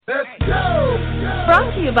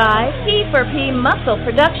to you by P4P Muscle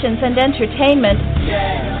Productions and Entertainment,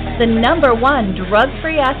 the #1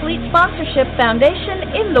 drug-free athlete sponsorship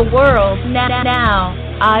foundation in the world. Now,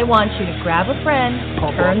 I want you to grab a friend,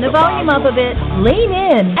 turn the volume up a bit, lean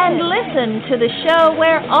in, and listen to the show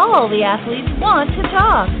where all the athletes want to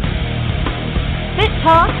talk. Fit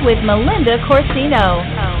Talk with Melinda Corsino.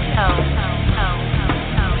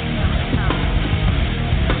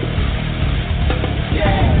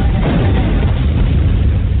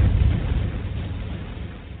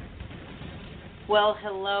 Well,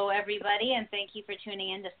 hello, everybody, and thank you for tuning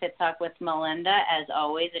in to Fit Talk with Melinda. As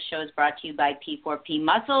always, the show is brought to you by P4P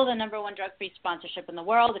Muscle, the #1 drug-free sponsorship in the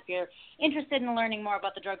world. If you're interested in learning more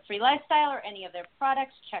about the drug-free lifestyle or any of their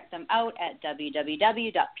products, check them out at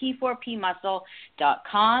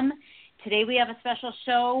www.p4pmuscle.com. Today we have a special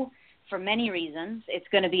show for many reasons. It's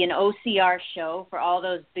going to be an OCR show for all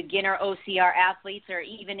those beginner OCR athletes or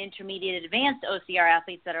even intermediate advanced OCR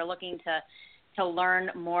athletes that are looking to learn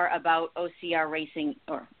more about OCR racing,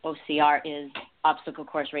 or OCR is obstacle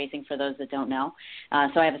course racing for those that don't know.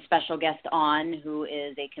 So I have a special guest on who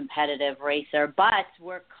is a competitive racer, but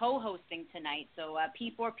we're co-hosting tonight. So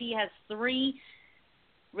P4P has 3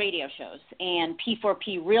 radio shows, and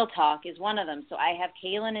P4P Real Talk is one of them. So I have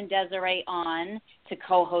Kaylin and Desiree on to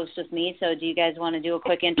co-host with me. So do you guys want to do a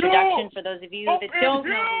quick introduction for those of you that don't know who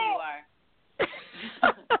you are?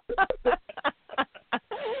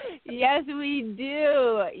 Yes, we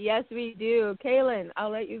do. Yes, we do. Kaylin, I'll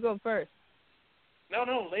let you go first.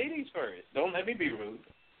 No, ladies first. Don't let me be rude.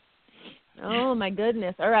 Oh, my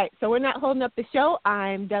goodness. All right, so we're not holding up the show.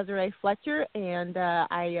 I'm Desiree Fletcher, and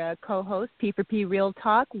I co-host P4P Real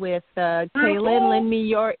Talk with Kaylin, Lend Me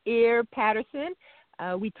Your Ear Patterson.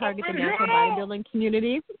 We target the natural bodybuilding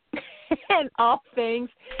community and all things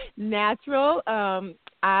natural.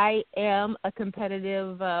 I am a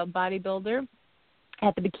competitive bodybuilder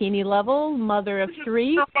at the bikini level, mother of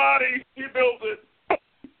 3. Your body, you built it.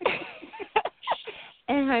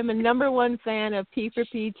 And I'm a #1 fan of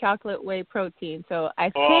P4P chocolate whey protein. So I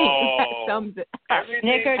think that sums it up.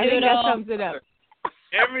 Snickerdoodle. I think that sums it up.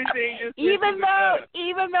 Everything just even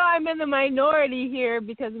though I'm in the minority here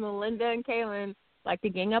because Melinda and Kaylin like to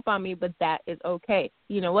gang up on me, but that is okay.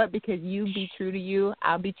 You know what? Because you be true to you,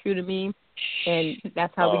 I'll be true to me, and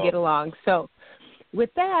that's how we get along. So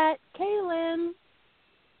with that, Kaylin.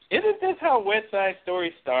 Isn't this how West Side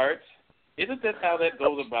Story starts? Isn't this how that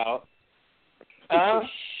goes about?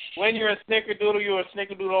 When you're a snickerdoodle, you're a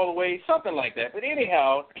snickerdoodle all the way, something like that. But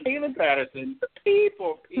anyhow, Kaylin Patterson,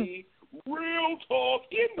 P4P, Real Talk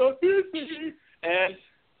in the history, and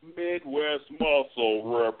Midwest Muscle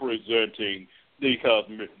representing, because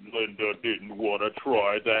Linda didn't want to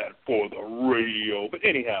try that for the radio. But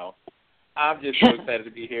anyhow, I'm just so excited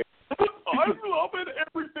to be here. I'm loving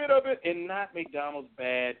every bit of it, and not McDonald's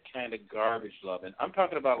bad kind of garbage loving. I'm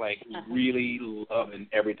talking about, like, really loving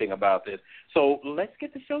everything about this. So let's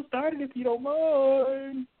get the show started if you don't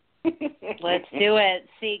mind. Let's do it.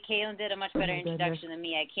 See, Kaylin did a much better introduction than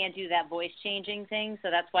me. I can't do that voice-changing thing, so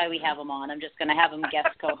that's why we have him on. I'm just going to have him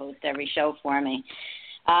guest co-host every show for me.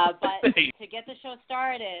 But to get the show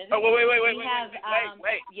started,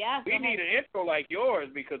 wait. Yeah, we need an intro like yours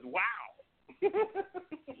because, wow.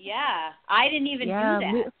 Yeah, I didn't even do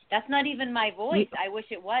that. That's not even my voice. I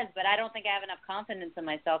wish it was, but I don't think I have enough confidence in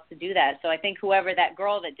myself to do that. So I think whoever that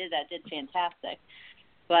girl that did that did fantastic.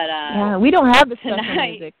 But we don't have the special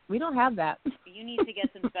music. We don't have that. You need to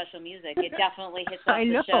get some special music. It definitely hits off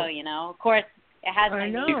the show, you know. Of course, it has my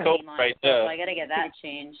name on it, so I got to get that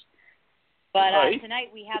changed. But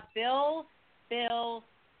tonight we have Bill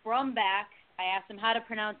Brumbach. I asked him how to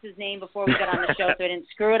pronounce his name before we got on the show so I didn't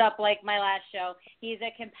screw it up like my last show. He's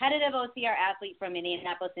a competitive OCR athlete from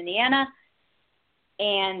Indianapolis, Indiana,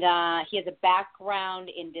 and he has a background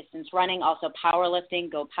in distance running, also powerlifting.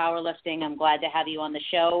 Go powerlifting. I'm glad to have you on the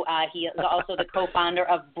show. He is also the co-founder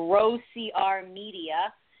of BROCR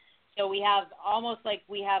Media. So we have almost like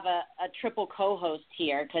we have a triple co-host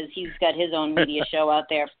here because he's got his own media show out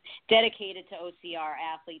there dedicated to OCR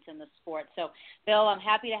athletes in the sport. So, Bill, I'm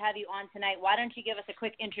happy to have you on tonight. Why don't you give us a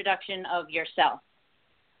quick introduction of yourself?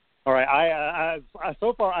 All right. I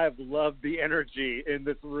so far I've loved the energy in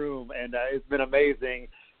this room, and it's been amazing.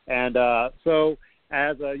 And so,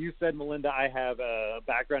 as you said, Melinda, I have a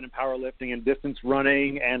background in powerlifting and distance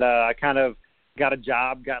running, and I kind of got a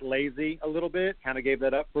job, got lazy a little bit, kind of gave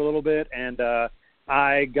that up for a little bit, and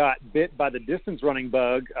I got bit by the distance running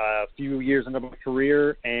bug a few years into my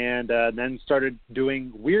career, and then started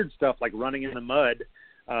doing weird stuff like running in the mud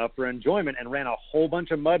for enjoyment, and ran a whole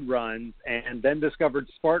bunch of mud runs, and then discovered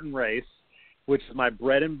Spartan Race, which is my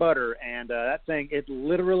bread and butter, and that thing, it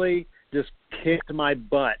literally just kicked my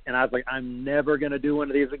butt. And I was like, I'm never going to do one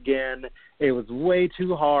of these again. It was way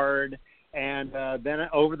too hard. And then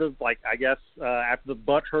over the, after the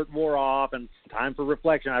butt hurt wore off and time for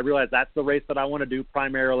reflection, I realized that's the race that I want to do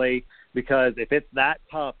primarily, because if it's that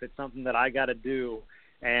tough, it's something that I got to do.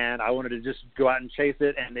 And I wanted to just go out and chase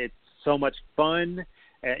it. And it's so much fun.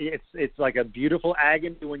 It's like a beautiful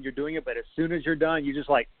agony when you're doing it. But as soon as you're done, you just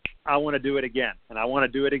like, I want to do it again. And I want to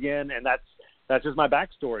do it again. And that's just my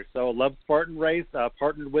backstory. So love Spartan Race,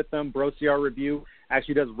 partnered with them. BROCR Review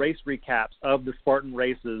actually does race recaps of the Spartan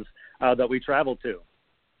races that we travel to.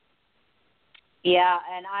 Yeah,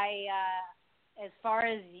 and as far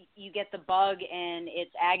as you get the bug and it's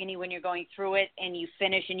agony when you're going through it and you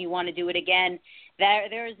finish and you want to do it again,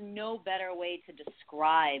 there is no better way to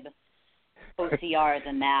describe OCR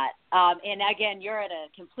than that. And again, you're at a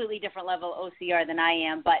completely different level of OCR than I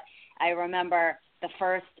am, but I remember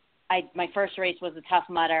my first race was a Tough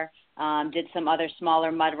Mudder, did some other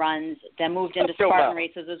smaller mud runs, then moved into Spartan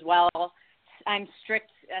races as well. I'm strict.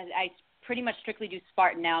 I pretty much strictly do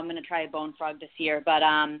Spartan now. I'm going to try a Bone Frog this year. But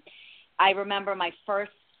I remember my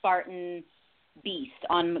first Spartan beast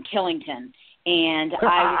on Killington, and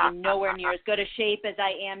I was nowhere near as good a shape as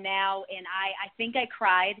I am now. And I think I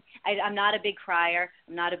cried. I'm not a big crier.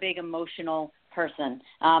 I'm not a big emotional person.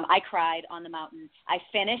 I cried on the mountain. I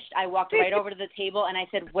finished. I walked right over to the table, and I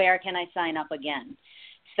said, where can I sign up again?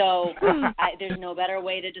 So there's no better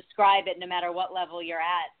way to describe it, no matter what level you're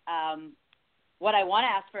at. What I want to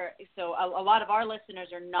ask for, so a lot of our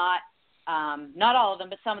listeners are not all of them,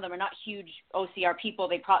 but some of them are not huge OCR people.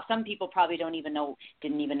 Some people probably didn't even know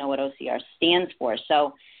what OCR stands for.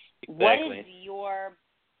 So What is your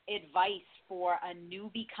advice for a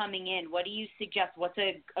newbie coming in? What do you suggest? What's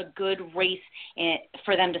a good race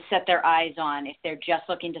for them to set their eyes on if they're just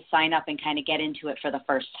looking to sign up and kind of get into it for the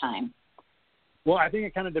first time? Well, I think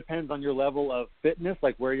it kind of depends on your level of fitness,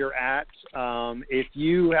 like where you're at. If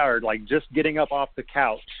you are like just getting up off the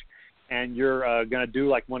couch and you're going to do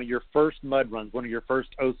like one of your first mud runs, one of your first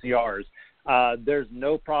OCRs, there's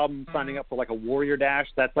no problem signing up for like a Warrior Dash.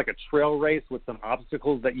 That's like a trail race with some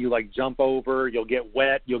obstacles that you like jump over. You'll get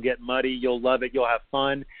wet, you'll get muddy, you'll love it, you'll have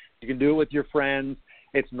fun. You can do it with your friends.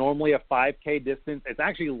 It's normally a 5K distance. It's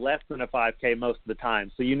actually less than a 5K most of the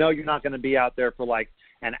time. So you know you're not going to be out there for like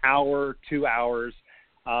an hour, 2 hours.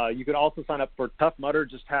 You could also sign up for Tough Mudder,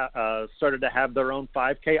 just started to have their own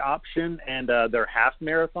 5K option and their half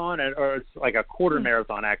marathon, or it's like a quarter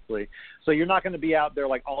marathon actually. So you're not going to be out there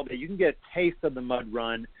like all day. You can get a taste of the mud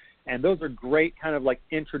run, and those are great kind of like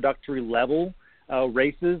introductory level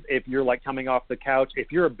races if you're like coming off the couch.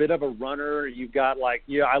 If you're a bit of a runner, you've got like,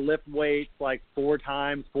 I lift weights like 4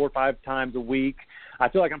 or 5 times a week. I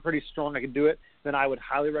feel like I'm pretty strong, I can do it. Then I would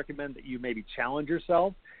highly recommend that you maybe challenge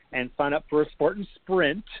yourself and sign up for a Spartan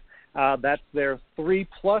Sprint. That's their 3+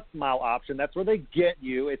 mile option. That's where they get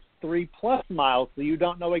you. It's 3+ miles, so you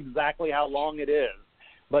don't know exactly how long it is.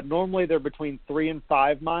 But normally they're between 3 and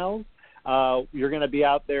 5 miles. You're going to be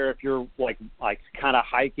out there if you're like kind of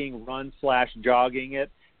hiking, run/jogging it.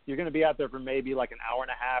 You're going to be out there for maybe like an hour and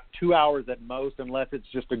a half, 2 hours at most, unless it's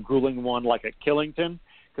just a grueling one like at Killington,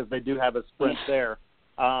 because they do have a sprint there.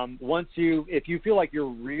 If you feel like you're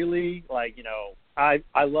really like, I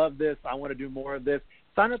love this, I want to do more of this,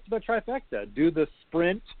 sign up for the trifecta. Do the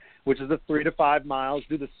sprint, which is 3 to 5 miles.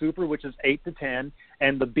 Do the super, which is 8 to 10.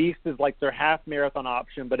 And the beast is like their half marathon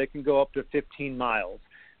option, but it can go up to 15 miles.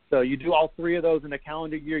 So you do all 3 of those in a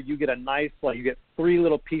calendar year, you get a nice, you get 3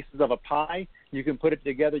 little pieces of a pie. You can put it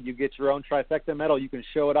together. You get your own trifecta medal. You can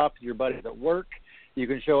show it off to your buddies at work. You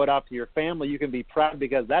can show it off to your family. You can be proud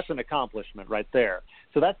because that's an accomplishment right there.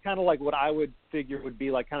 So that's kind of like what I would figure would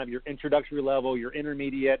be like kind of your introductory level, your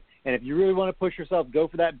intermediate. And if you really want to push yourself, go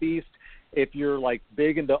for that beast. If you're like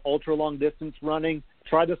big into ultra long distance running,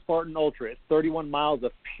 try the Spartan Ultra. It's 31 miles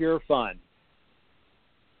of pure fun.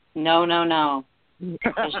 No.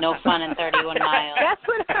 There's no fun in 31 miles. That's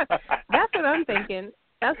what I'm thinking.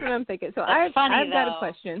 So I've got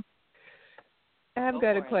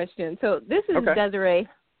a question. So this is Desiree,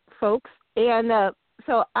 folks. And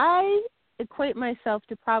so I equate myself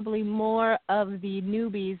to probably more of the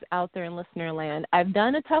newbies out there in listener land. I've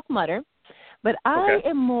done a Tough Mudder, but I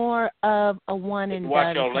am more of a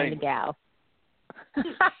one-and-done kind of gal.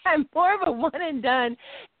 I'm more of a one-and-done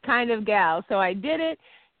kind of gal. So I did it,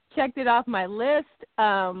 checked it off my list.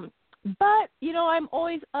 But, I'm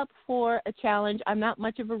always up for a challenge. I'm not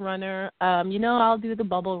much of a runner. I'll do the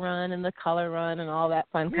bubble run and the color run and all that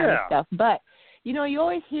fun kind of stuff. But, you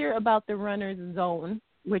always hear about the runner's zone.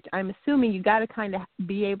 which I'm assuming you got to kind of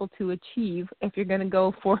be able to achieve if you're going to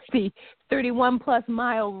go for the 31-plus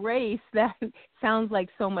mile race. That sounds like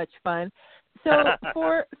so much fun. So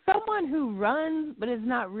for someone who runs but is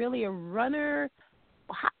not really a runner,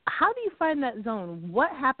 how do you find that zone?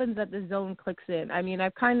 What happens that the zone clicks in? I mean,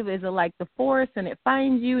 is it like the force and it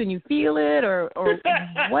finds you and you feel it, or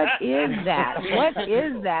what is that? What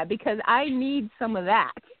is that? Because I need some of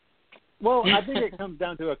that. Well, I think it comes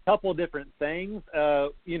down to a couple different things.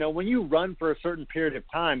 When you run for a certain period of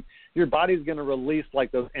time, your body's going to release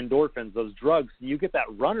like those endorphins, those drugs. You get that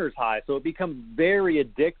runner's high, so it becomes very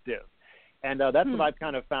addictive. And that's what I've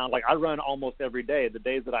kind of found. Like I run almost every day. The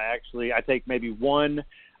days that I take maybe one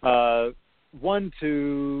day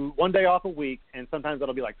off a week, and sometimes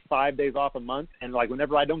that'll be like 5 days off a month. And like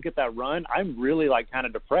whenever I don't get that run, I'm really like kind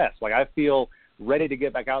of depressed. Like I feel ready to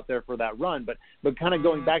get back out there for that run. But kind of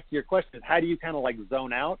going back to your question, how do you kind of like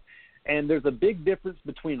zone out? And there's a big difference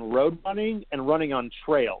between road running and running on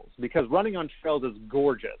trails, because running on trails is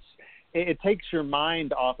gorgeous. It takes your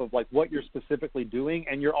mind off of like what you're specifically doing,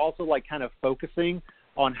 and you're also like kind of focusing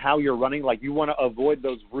on how you're running. Like you want to avoid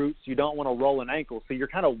those roots. You don't want to roll an ankle. So you're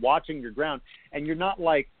kind of watching your ground, and you're not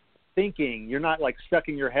like thinking, you're not like stuck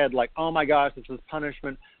in your head like, oh my gosh, this is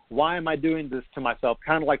punishment. Why am I doing this to myself?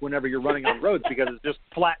 Kind of like whenever you're running on roads, because it's just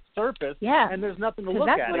flat surface and there's nothing to look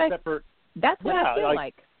at except for. That's what I feel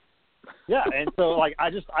like. Yeah, and so like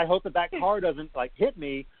I hope that car doesn't like hit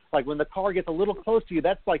me. Like when the car gets a little close to you,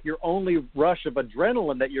 that's like your only rush of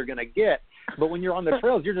adrenaline that you're going to get. But when you're on the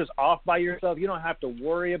trails, you're just off by yourself. You don't have to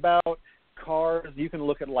worry about cars. You can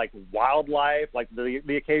look at like wildlife, like the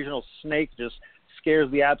occasional snake just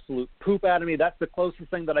scares the absolute poop out of me. That's the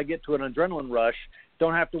closest thing that I get to an adrenaline rush.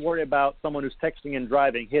 Don't have to worry about someone who's texting and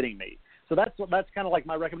driving hitting me. So that's kind of like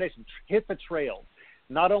my recommendation. Hit the trails.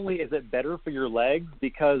 Not only is it better for your legs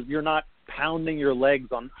because you're not pounding your legs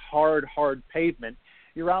on hard pavement.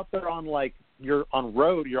 You're out there you're on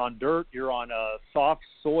road, you're on dirt, you're on soft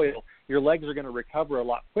soil. Your legs are going to recover a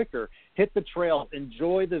lot quicker. Hit the trails,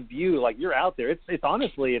 enjoy the view. Like you're out there. It's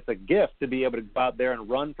honestly, it's a gift to be able to go out there and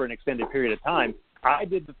run for an extended period of time. I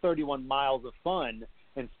did the 31 miles of fun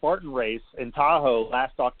in Spartan race in Tahoe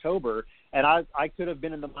last October, and I could have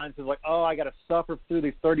been in the mindset of like, oh, I got to suffer through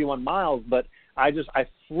these 31 miles, but I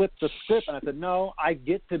flipped the script and I said, no, I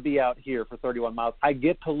get to be out here for 31 miles. I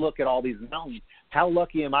get to look at all these mountains. How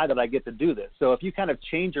lucky am I that I get to do this? So if you kind of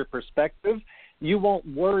change your perspective, you won't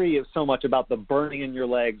worry so much about the burning in your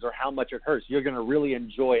legs or how much it hurts. You're going to really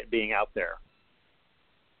enjoy it being out there.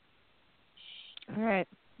 All right.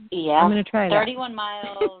 Yeah. I'm going to try 31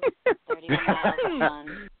 miles. 31 miles of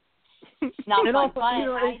fun. It's not fun. Also,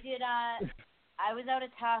 I was out at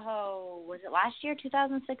Tahoe, was it last year,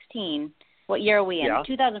 2016? What year are we in? Yeah.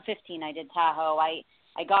 2015 I did Tahoe. I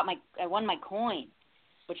won my coin,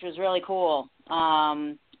 which was really cool.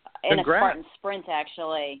 In a Spartan sprint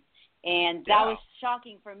actually. And that was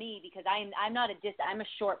shocking for me because I'm a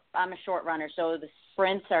short runner, so the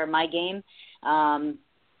sprints are my game.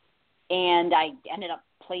 And I ended up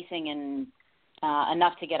placing in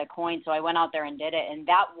enough to get a coin, so I went out there and did it. And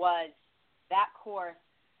that course,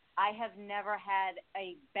 I have never had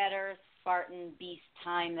a better Spartan beast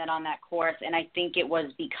time than on that course, and I think it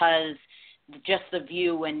was because just the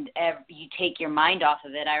view and you take your mind off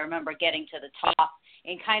of it. I remember getting to the top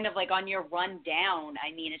and kind of like on your run down,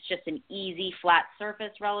 I mean, it's just an easy flat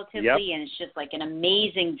surface relatively, and it's just like an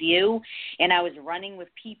amazing view. And I was running with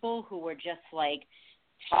people who were just like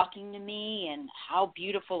talking to me and how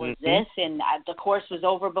beautiful is this, and the course was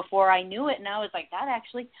over before I knew it, and I was like, that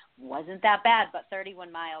actually wasn't that bad, but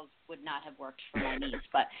 31 miles would not have worked for my knees,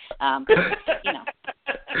 but you know.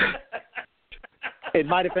 In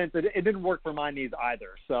my defense, it didn't work for my knees either,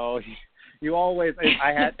 so you always,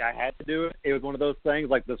 I had to do it. It was one of those things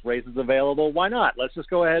like, this race is available, why not? Let's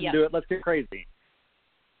just go ahead and do it. Let's get crazy.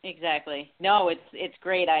 Exactly. No, it's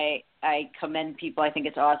great. I commend people. I think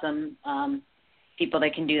it's awesome. People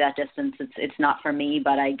that can do that distance. It's not for me,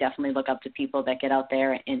 but I definitely look up to people that get out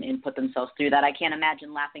there and put themselves through that. I can't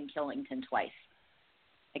imagine lapping Killington twice.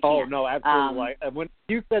 Oh, no, absolutely. When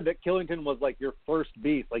you said that Killington was like your first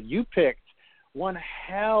beast, like you picked one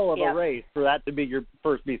hell of a race for that to be your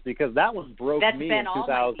first beast, because that one broke me in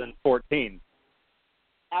 2014.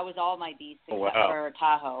 That was all my beasts except for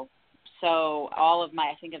Tahoe. So all of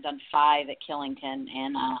I think I've done 5 at Killington,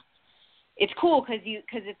 and it's cool because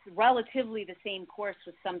it's relatively the same course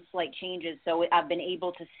with some slight changes. So I've been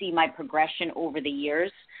able to see my progression over the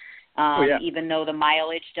years, even though the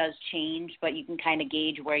mileage does change, but you can kind of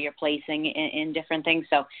gauge where you're placing in different things.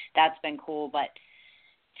 So that's been cool. But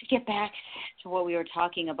to get back to what we were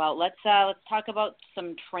talking about, let's talk about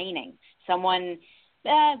some training. Someone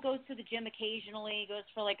goes to the gym occasionally, goes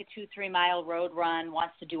for like a 2-3 mile road run,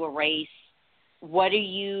 wants to do a race. What do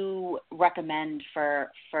you recommend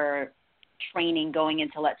for training going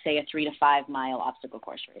into, let's say, a 3 to 5 mile obstacle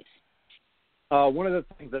course race? One of the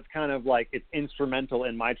things that's kind of like it's instrumental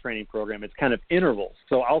in my training program, it's kind of intervals.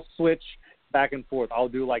 So I'll switch back and forth. I'll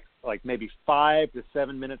do like maybe 5 to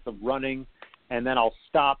 7 minutes of running, and then I'll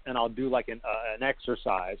stop and I'll do like an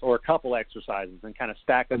exercise or a couple exercises and kind of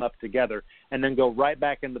stack them up together and then go right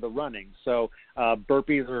back into the running. So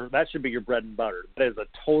burpees, that should be your bread and butter. That is a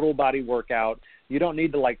total body workout. You don't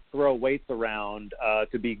need to like throw weights around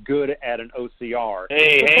to be good at an OCR.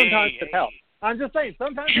 Sometimes it helps. I'm just saying,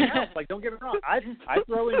 sometimes it helps. Like, don't get me wrong. I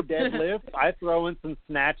throw in deadlifts. I throw in some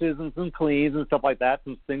snatches and some cleans and stuff like that,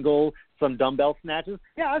 some dumbbell snatches.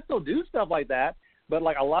 Yeah, I still do stuff like that. But,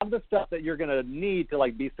 like, a lot of the stuff that you're going to need to,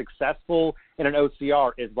 like, be successful in an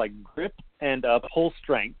OCR is, like, grip and pull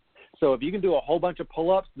strength. So if you can do a whole bunch of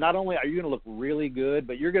pull-ups, not only are you going to look really good,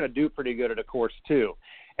 but you're going to do pretty good at a course, too.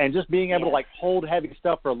 And just being able to, like, hold heavy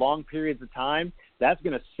stuff for long periods of time, that's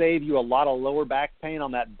going to save you a lot of lower back pain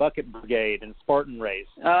on that bucket brigade and Spartan race.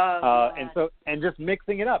 And just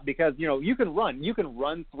mixing it up because, you know, you can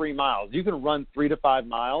run 3 miles. You can run 3 to 5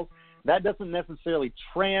 miles. That doesn't necessarily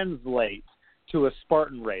translate to a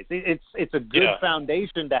Spartan race. It's a good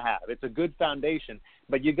foundation to have. It's a good foundation,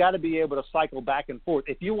 but you got to be able to cycle back and forth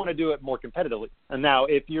if you want to do it more competitively. And now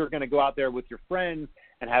if you're going to go out there with your friends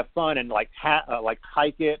and have fun and like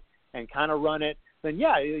hike it and kind of run it, then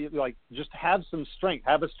like just have some strength,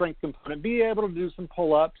 have a strength component, be able to do some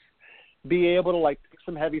pull-ups, be able to like pick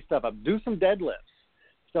some heavy stuff up, do some deadlifts,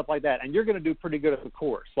 stuff like that, and you're going to do pretty good at the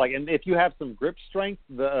course. Like, and if you have some grip strength,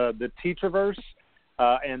 the T-traverse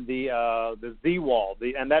and the Z-wall,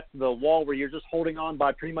 and that's the wall where you're just holding on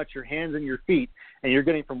by pretty much your hands and your feet, and you're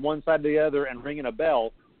getting from one side to the other and ringing a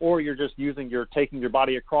bell, or you're just taking your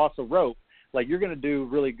body across a rope. Like, you're going to do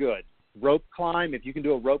really good. Rope climb, if you can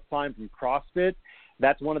do a rope climb from CrossFit,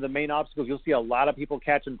 that's one of the main obstacles. You'll see a lot of people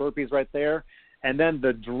catching burpees right there. And then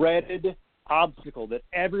the dreaded obstacle that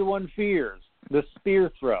everyone fears, the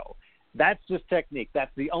spear throw. That's just technique.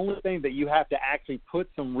 That's the only thing that you have to actually put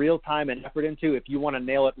some real time and effort into if you want to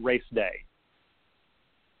nail it race day.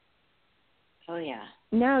 Oh, yeah.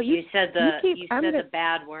 Now you said the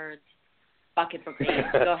bad words. Bucket brigade.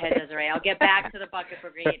 Go ahead, Desiree. I'll get back to the bucket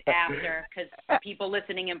brigade after because people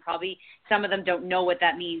listening and probably some of them don't know what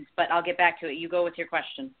that means, but I'll get back to it. You go with your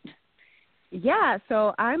question. Yeah,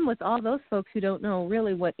 so I'm with all those folks who don't know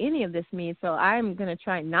really what any of this means, so I'm going to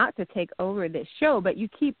try not to take over this show, but you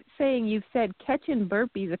keep saying you've said catching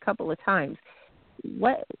burpees a couple of times.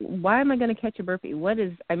 Why am I going to catch a burpee?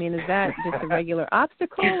 Is that just a regular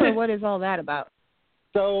obstacle, or what is all that about?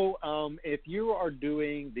 So if you are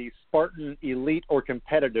doing the Spartan elite or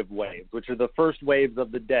competitive waves, which are the first waves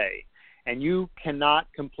of the day, and you cannot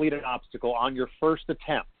complete an obstacle on your first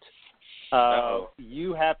attempt,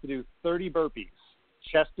 you have to do 30 burpees,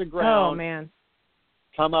 chest to ground. Oh, man.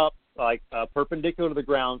 Come up like perpendicular to the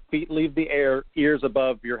ground, feet leave the air, ears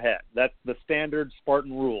above your head. That's the standard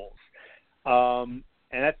Spartan rules. And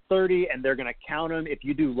that's 30, and they're going to count them. If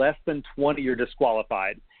you do less than 20, you're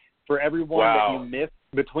disqualified. For everyone that you miss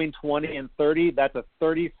between 20 and 30, that's a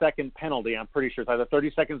 30-second penalty, I'm pretty sure. It's either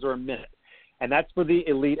 30 seconds or a minute. And that's for the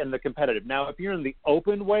elite and the competitive. Now, if you're in the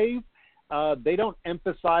open wave, they don't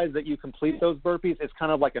emphasize that you complete those burpees. It's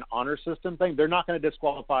kind of like an honor system thing. They're not going to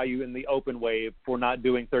disqualify you in the open wave for not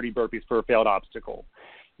doing 30 burpees for a failed obstacle.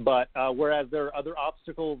 But whereas there are other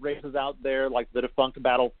obstacle races out there, like the defunct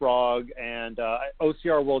Battle Frog and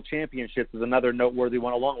OCR World Championships is another noteworthy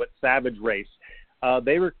one, along with Savage Race.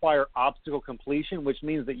 They require obstacle completion, which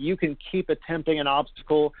means that you can keep attempting an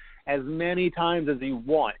obstacle as many times as you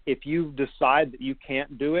want. If you decide that you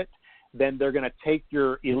can't do it, then they're going to take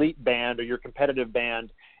your elite band or your competitive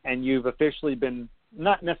band, and you've officially been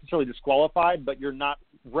not necessarily disqualified, but you're not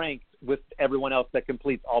ranked with everyone else that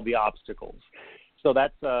completes all the obstacles. So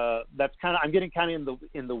that's kind of, I'm getting kind of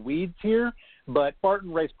in the weeds here, but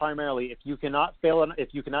Spartan race primarily, if you cannot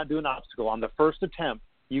do an obstacle on the first attempt,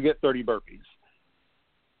 you get 30 burpees.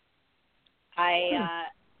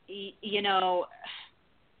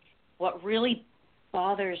 What really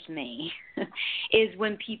bothers me is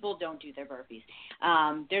when people don't do their burpees.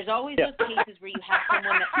 There's always those cases where you have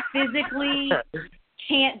someone that physically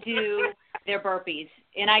can't do their burpees,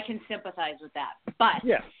 and I can sympathize with that. But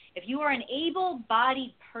if you are an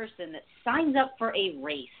able-bodied person that signs up for a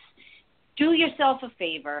race, do yourself a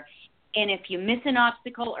favor, and if you miss an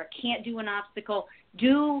obstacle or can't do an obstacle,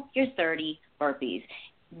 do your 30 burpees.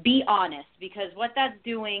 be honest, because what that's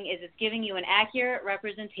doing is it's giving you an accurate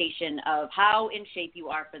representation of how in shape you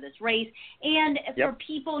are for this race. And for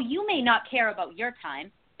people, you may not care about your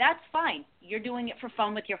time. That's fine. You're doing it for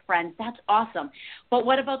fun with your friends. That's awesome. But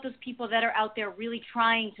what about those people that are out there really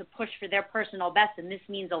trying to push for their personal best, and this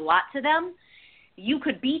means a lot to them? You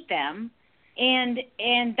could beat them, and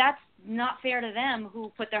that's not fair to them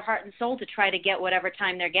who put their heart and soul to try to get whatever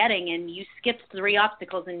time they're getting, and you skipped 3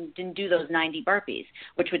 obstacles and didn't do those 90 burpees,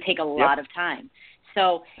 which would take a lot of time.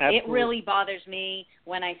 So It really bothers me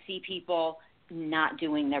when I see people not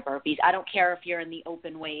doing their burpees. I don't care if you're in the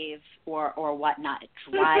open wave or whatnot. It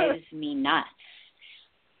drives me nuts.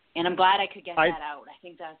 And I'm glad I could get that out. I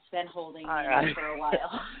think that's been holding me for a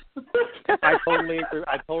while. I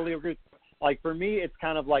totally agree. Like, for me, it's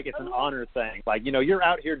kind of like it's an honor thing. Like, you're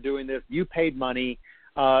out here doing this. You paid money,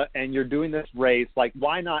 and you're doing this race. Like,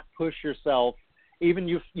 why not push yourself? Even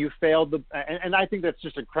you failed and I think that's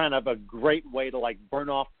just a kind of a great way to, like, burn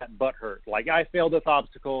off that butt hurt. Like, I failed this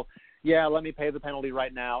obstacle. Yeah, let me pay the penalty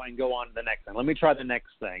right now and go on to the next thing. Let me try the next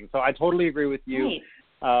thing. So I totally agree with you.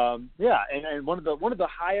 Right. And one of the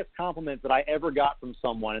highest compliments that I ever got from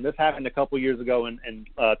someone, and this happened a couple years ago in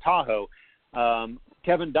Tahoe.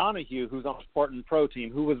 Kevin Donahue, who's on the Spartan Pro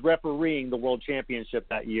team, who was refereeing the World Championship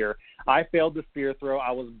that year. I failed the spear throw. I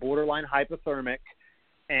was borderline hypothermic.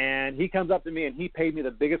 And he comes up to me and he paid me the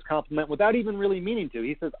biggest compliment without even really meaning to.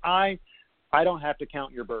 He says, I don't have to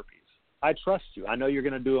count your burpees. I trust you. I know you're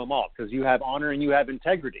going to do them all because you have honor and you have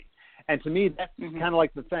integrity. And to me, that's kind of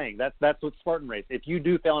like the thing. That's what Spartan race. If you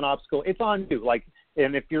do fail an obstacle, it's on you. Like,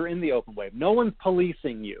 and if you're in the open wave, no one's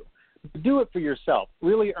policing you. Do it for yourself.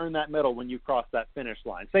 Really earn that medal when you cross that finish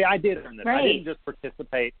line. Say, I did earn this. Right. I didn't just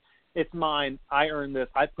participate. It's mine. I earned this.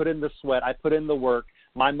 I put in the sweat. I put in the work.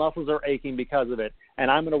 My muscles are aching because of it,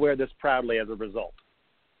 and I'm going to wear this proudly as a result.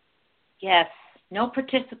 Yes. No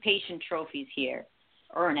participation trophies here.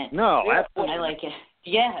 Earn it. No, absolutely. I like it.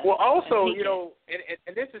 Yeah. Well, also,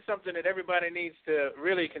 and this is something that everybody needs to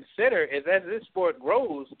really consider, is as this sport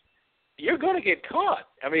grows, you're going to get caught.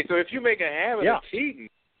 I mean, so if you make a habit of cheating,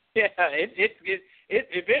 it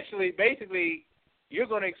eventually, basically, you're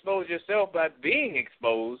going to expose yourself by being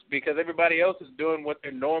exposed because everybody else is doing what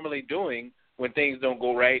they're normally doing when things don't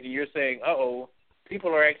go right, and you're saying, uh-oh,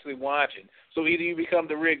 people are actually watching. So either you become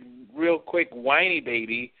the real quick whiny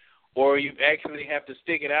baby, or you actually have to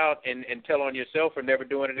stick it out and tell on yourself for never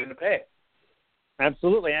doing it in the past.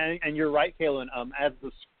 Absolutely, and you're right, Kaylin. As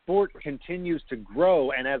the sport continues to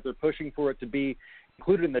grow and as they're pushing for it to be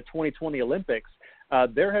included in the 2020 Olympics,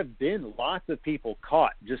 there have been lots of people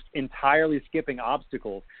caught just entirely skipping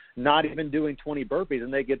obstacles, not even doing 20 burpees,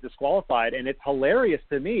 and they get disqualified. And it's hilarious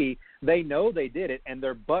to me. They know they did it, and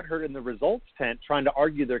they're butthurt in the results tent trying to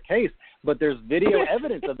argue their case, but there's video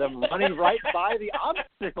evidence of them running right by the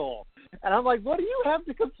obstacle. And I'm like, what do you have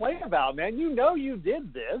to complain about, man? You know you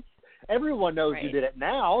did this. Everyone knows you did it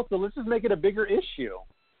now, so let's just make it a bigger issue.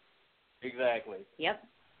 Exactly. Yep.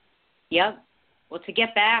 Well, to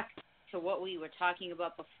get back to what we were talking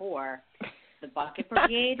about before, the bucket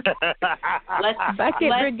brigade.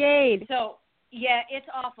 Brigade. So, yeah, it's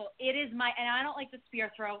awful. It is and I don't like the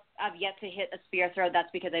spear throw. I've yet to hit a spear throw. That's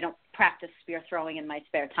because I don't practice spear throwing in my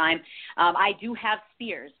spare time. I do have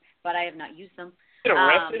spears, but I have not used them. Get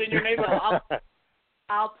arrested in your neighborhood. So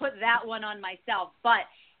I'll put that one on myself. But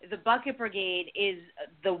the bucket brigade is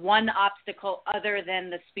the one obstacle other than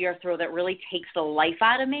the spear throw that really takes the life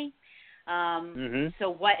out of me.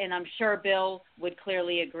 So and I'm sure Bill would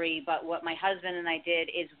clearly agree, but what my husband and I did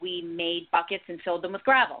is we made buckets and filled them with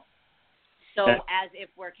gravel. So as if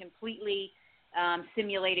we're completely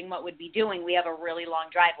simulating what we'd be doing, we have a really long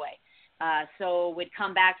driveway. So we'd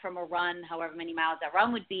come back from a run, however many miles that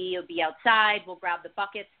run would be. It would be outside. We'll grab the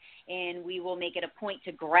buckets, and we will make it a point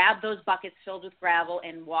to grab those buckets filled with gravel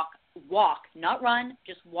and walk, not run,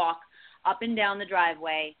 just walk up and down the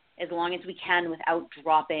driveway as long as we can without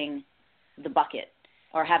dropping the bucket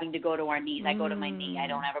or having to go to our knees. I go to my knee. I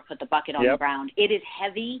don't ever put the bucket on the ground. It is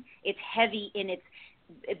heavy. It's heavy, and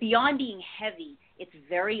it's beyond being heavy. It's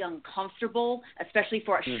very uncomfortable, especially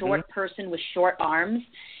for a short person with short arms,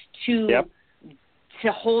 to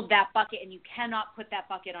hold that bucket. And you cannot put that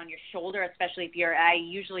bucket on your shoulder, especially if I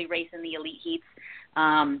usually race in the elite heats.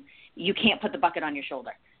 You can't put the bucket on your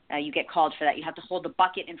shoulder. You get called for that. You have to hold the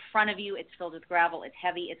bucket in front of you. It's filled with gravel. It's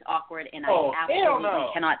heavy. It's awkward. And I absolutely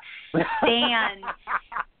cannot stand.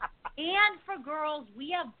 And for girls,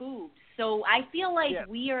 we have boobs. So I feel like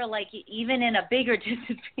we are like even in a bigger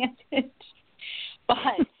disadvantage.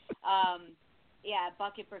 But,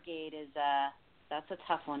 bucket brigade is that's a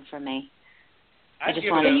tough one for me. I just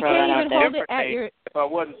want to throw that out there. If I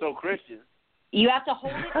wasn't so Christian. You have to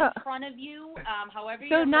hold it in front of you, however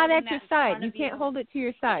you're holding that. So not at your side. You can't you. hold it to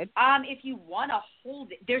your side. If you want to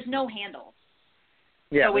hold it, there's no handle.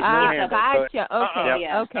 Yeah, so it's no handle. Gotcha. Okay,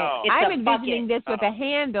 yeah. okay. No. I'm envisioning this with a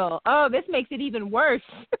handle. Oh, this makes it even worse.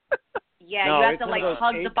 Yeah, no, you have to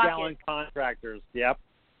hug the bucket. 8-gallon contractors. Yep.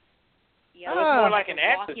 Yep. So it's more like an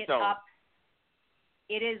acid stone.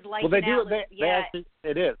 It is like they an do. Atlas. They actually,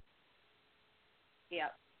 it is.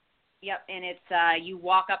 Yep. Yep, and it's you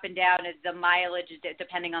walk up and down. The mileage,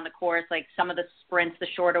 depending on the course, like some of the sprints, the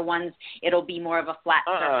shorter ones, it'll be more of a flat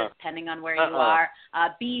surface, depending on where you are.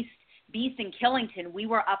 Beast and Killington, we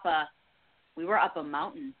were up a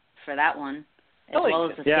mountain for that one, as well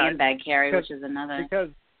as the sandbag carry, which is another. Because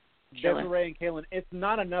Desiree and Kaylin, it's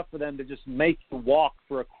not enough for them to just make you walk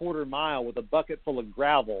for a quarter mile with a bucket full of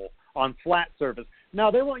gravel on flat surface. No,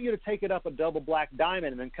 they want you to take it up a double black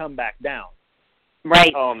diamond and then come back down.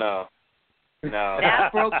 Right. Oh, no. No.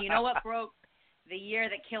 That broke. You know what broke? The year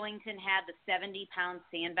that Killington had the 70-pound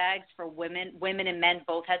sandbags for women. Women and men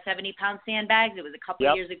both had 70-pound sandbags. It was a couple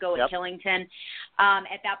of years ago at Killington.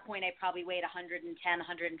 At that point, I probably weighed 110,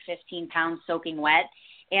 115 pounds soaking wet.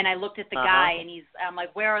 And I looked at the guy, and I'm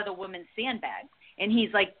like, where are the women's sandbags? And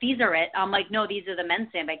he's like, these are it. I'm like, no, these are the men's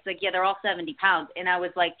sandbags. He's like, yeah, they're all 70 pounds. And I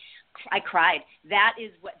was like, I cried. That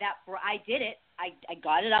is what I did it. I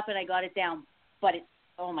got it up and I got it down. But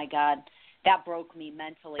oh my God, that broke me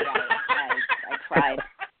mentally. I cried.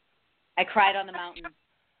 I cried on the mountain.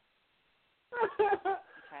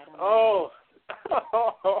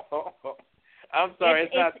 I'm sorry.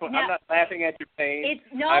 I'm not laughing at your pain.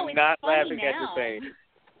 I'm not laughing at your pain.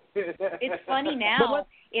 It's funny now.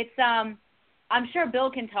 It's I'm sure Bill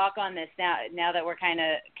can talk on this now that we're kind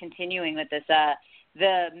of continuing with this.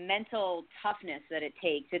 The mental toughness that it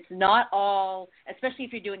takes. It's not all, especially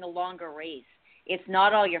if you're doing a longer race. It's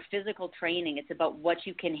not all your physical training. It's about what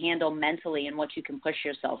you can handle mentally and what you can push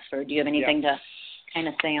yourself through. Do you have anything to kind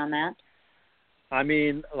of say on that? I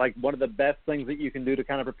mean, like one of the best things that you can do to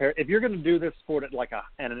kind of prepare, if you're going to do this sport at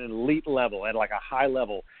at an elite level, at like a high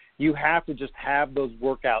level, you have to just have those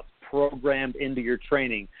workouts programmed into your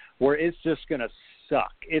training where it's just going to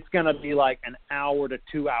suck. It's going to be like an hour to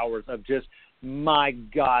 2 hours of just, my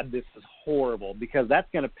God, this is horrible, because that's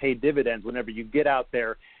going to pay dividends whenever you get out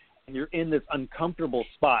there and you're in this uncomfortable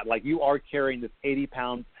spot. Like you are carrying this 80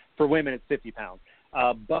 pounds, for women it's 50 pounds,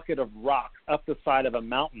 bucket of rocks up the side of a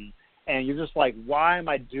mountain. And you're just like, why am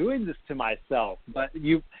I doing this to myself? But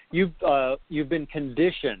you've been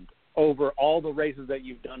conditioned over all the races that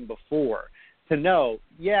you've done before to know,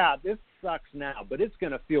 yeah, this sucks now, but it's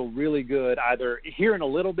going to feel really good either here in a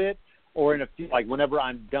little bit or in a few, like whenever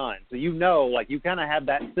I'm done. So you know, like you kind of have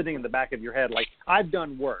that sitting in the back of your head, like I've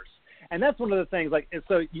done worse. And that's one of the things, like,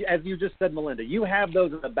 so as you just said, Melinda, you have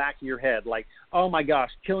those in the back of your head, like, oh my gosh,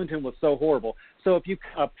 Killington was so horrible. So if you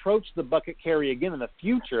approach the bucket carry again in the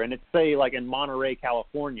future, and it's, say, like in Monterey,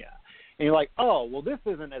 California, and you're like, oh, well, this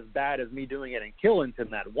isn't as bad as me doing it in Killington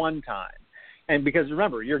that one time. And because,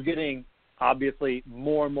 remember, you're getting, obviously,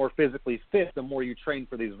 more and more physically fit the more you train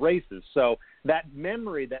for these races. So that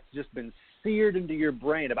memory that's just been seared into your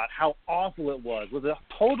brain about how awful it was a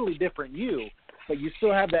totally different you, but you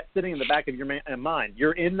still have that sitting in the back of your mind.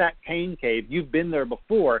 You're in that pain cave. You've been there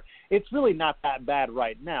before. It's really not that bad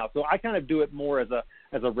right now. So I kind of do it more as a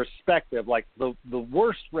respective. Like the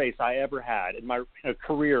worst race I ever had in my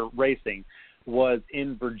career racing was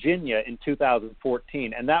in Virginia in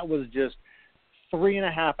 2014, and that was just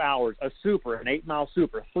 3.5 hours, an 8-mile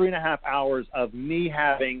super, 3.5 hours of me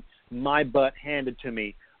having my butt handed to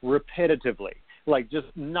me repetitively. Like just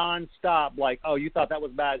nonstop, like, oh, you thought that was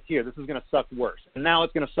bad here. This is going to suck worse. And now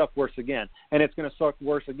it's going to suck worse again. And it's going to suck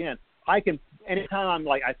worse again. Anytime I'm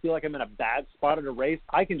like, I feel like I'm in a bad spot at a race,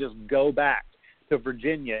 I can just go back to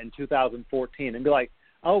Virginia in 2014 and be like,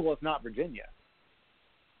 oh, well, it's not Virginia.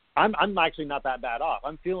 I'm actually not that bad off.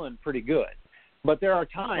 I'm feeling pretty good. But there are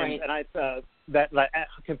times, and that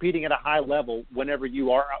competing at a high level, whenever you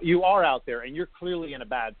are out there and you're clearly in a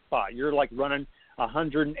bad spot. You're like running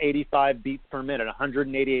 185 beats per minute,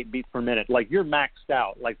 188 beats per minute. Like you're maxed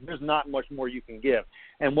out. Like there's not much more you can give.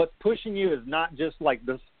 And what's pushing you is not just like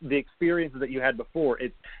the experiences that you had before.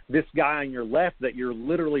 It's this guy on your left that you're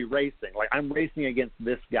literally racing. Like I'm racing against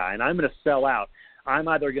this guy, and I'm going to sell out. I'm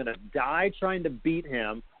either going to die trying to beat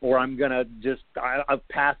him, or I'm going to just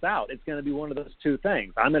pass out. It's going to be one of those two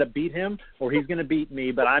things. I'm going to beat him, or he's going to beat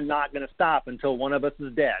me, but I'm not going to stop until one of us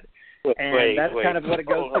is dead. And that's kind of what it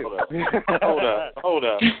goes to. Hold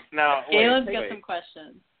up. Now, Galen's got some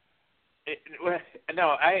questions.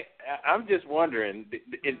 I'm just wondering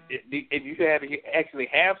if you actually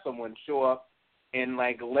have someone show up in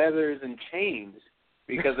like leathers and chains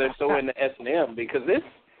because they're so into S&M. Because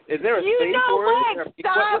is there a space for it?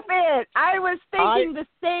 Stop it! I was thinking the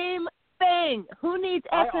same thing. Who needs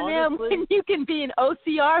S&M when you can be an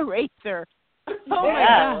OCR racer? Oh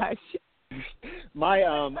my gosh!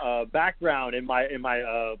 My background in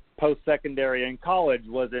my post-secondary and college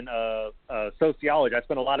was in sociology. I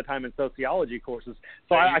spent a lot of time in sociology courses,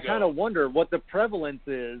 so I kind of wonder what the prevalence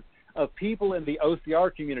is of people in the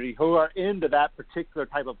OCR community who are into that particular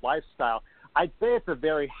type of lifestyle. I'd say it's a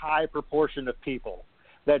very high proportion of people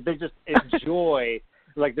that they just enjoy.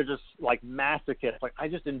 Like they're just like masochists. Like I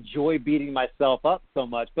just enjoy beating myself up so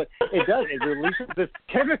much, but it releases this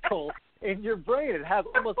chemical in your brain. It has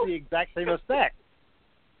almost the exact same effect.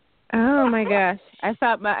 Oh my gosh! I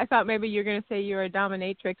thought maybe you were going to say you were a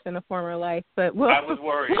dominatrix in a former life, but I was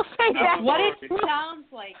worried. What it sounds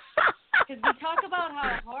like, because we talk about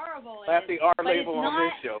how horrible it is. That's the R label on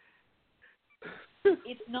this show.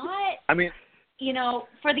 It's not. I mean,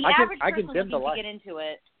 for the average person looking to get into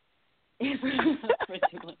it.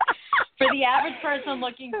 For the average person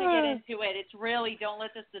looking to get into it, it's really, don't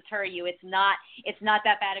let this deter you. It's not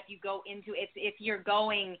that bad if you go into it. If you're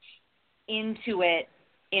going into it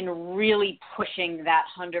in really pushing that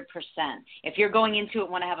 100%. If you're going into it,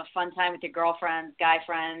 want to have a fun time with your girlfriends, guy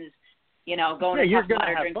friends, going to Tough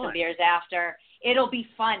Mudder, drink some beers after, it'll be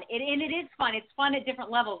fun. It is fun. It's fun at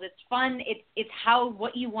different levels. It's fun. It's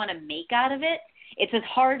what you want to make out of it. It's as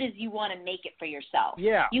hard as you want to make it for yourself.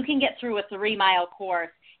 Yeah. You can get through a 3-mile course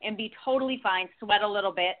and be totally fine, sweat a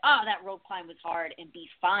little bit. Oh, that rope climb was hard, and be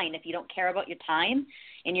fine. If you don't care about your time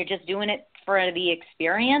and you're just doing it for the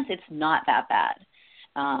experience, it's not that bad.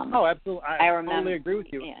 Absolutely. I totally agree with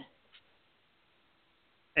you. Yeah.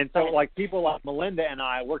 And so, like, people like Melinda and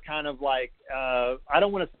I, we're kind of like, I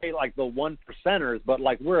don't want to say like the 1%ers, but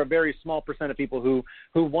like we're a very small percent of people who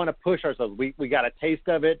want to push ourselves. We got a taste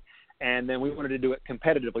of it. And then we wanted to do it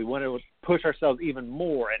competitively. We wanted to push ourselves even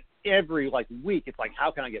more. And every week, it's like, how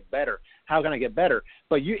can I get better? How can I get better?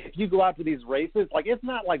 But if you go out to these races, like it's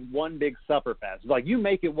not like one big supper fest. Like you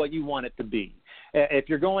make it what you want it to be. If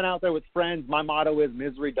you're going out there with friends, my motto is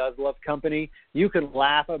misery does love company. You can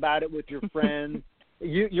laugh about it with your friends.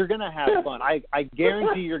 You're going to have fun. I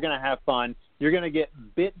guarantee you're going to have fun. You're going to get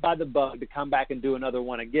bit by the bug to come back and do another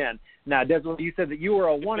one again. Now, Desmond, you said that you were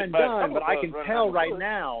a one and done, but I can tell right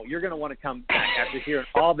now you're going to want to come back after hearing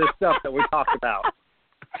all this stuff that we talked about.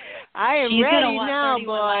 I am ready now,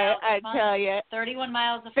 boy, I tell you. 31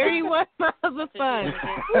 miles of fun. 31 miles of fun.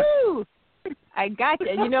 Woo! I got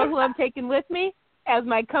you. You know who I'm taking with me as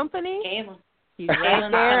my company? Caleb. He's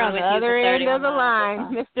right there on the other end of the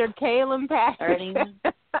line, Mr. Caleb Patrick.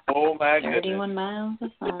 Oh, my goodness. 31 miles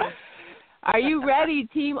of fun. Are you ready,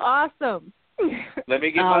 Team Awesome? Let me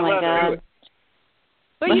get my letter.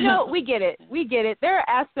 But, we get it. We get it. There are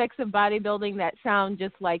aspects of bodybuilding that sound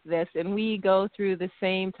just like this, and we go through the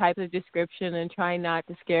same type of description and try not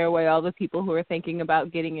to scare away all the people who are thinking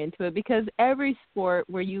about getting into it, because every sport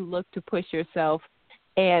where you look to push yourself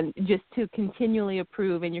and just to continually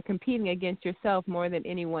improve, and you're competing against yourself more than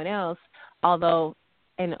anyone else, although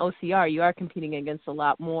in OCR you are competing against a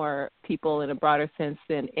lot more people in a broader sense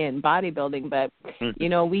than in bodybuilding, but,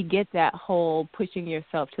 we get that whole pushing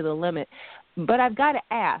yourself to the limit. But I've got to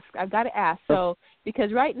ask. So,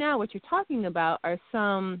 because right now what you're talking about are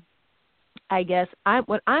some, I guess,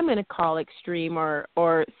 what I'm going to call extreme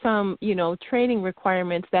or some, training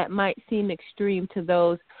requirements that might seem extreme to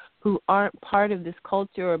those who aren't part of this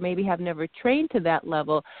culture or maybe have never trained to that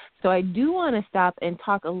level. So I do want to stop and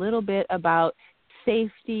talk a little bit about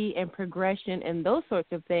safety and progression and those sorts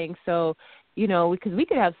of things. So, because we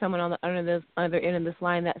could have someone on the other end of this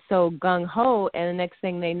line that's so gung-ho, and the next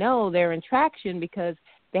thing they know, they're in traction because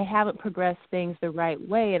they haven't progressed things the right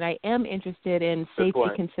way. And I am interested in safety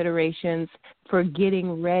considerations for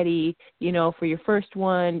getting ready, for your first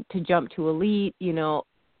one to jump to elite,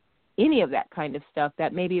 any of that kind of stuff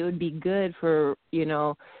that maybe it would be good for,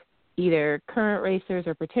 either current racers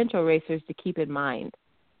or potential racers to keep in mind.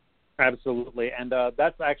 Absolutely. And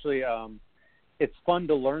that's actually it's fun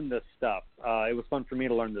to learn this stuff. It was fun for me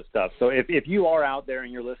to learn this stuff. So if you are out there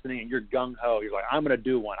and you're listening and you're gung-ho, you're like, I'm going to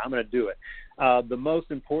do one, I'm going to do it. The most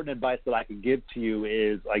important advice that I could give to you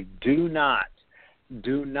is, do not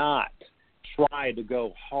try to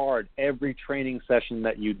go hard every training session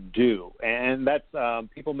that you do. And that's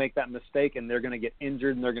people make that mistake, and they're going to get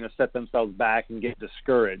injured, and they're going to set themselves back and get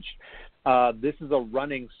discouraged. This is a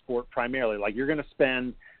running sport primarily. You're going to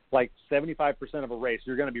spend 75% of a race,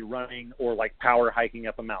 you're going to be running or power hiking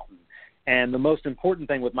up a mountain. And the most important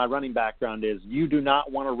thing with my running background is you do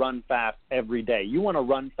not want to run fast every day. You want to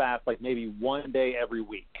run fast maybe one day every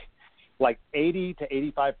week. like 80 to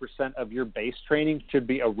 85% of your base training should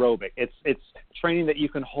be aerobic. It's training that you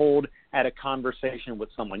can hold at a conversation with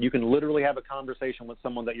someone. You can literally have a conversation with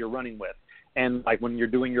someone that you're running with. And like when you're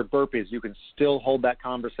doing your burpees, you can still hold that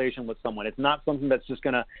conversation with someone. It's not something that's just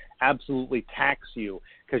going to absolutely tax you,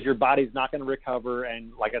 because your body's not going to recover.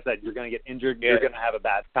 And like I said, you're going to get injured. You're going to have a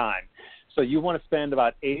bad time. So you want to spend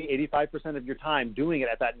about 85% of your time doing it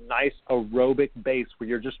at that nice aerobic base where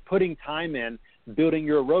you're just putting time in, building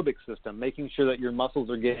your aerobic system, making sure that your muscles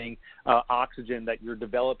are getting oxygen, that you're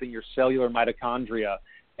developing your cellular mitochondria.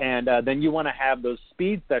 And then you want to have those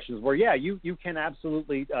speed sessions where, you can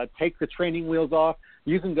absolutely take the training wheels off.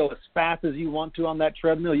 You can go as fast as you want to on that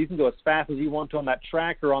treadmill. You can go as fast as you want to on that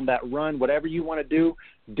track or on that run. Whatever you want to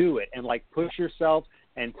do it. And, like, push yourself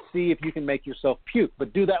and see if you can make yourself puke.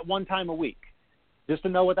 But do that one time a week just to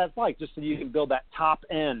know what that's like, just so you can build that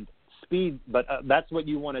top-end speed. But that's what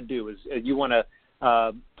you want to do is you want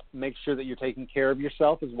to make sure that you're taking care of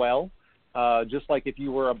yourself as well. Just like if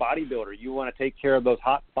you were a bodybuilder, you want to take care of those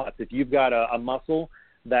hot spots. If you've got a muscle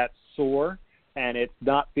that's sore and it's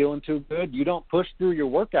not feeling too good, you don't push through your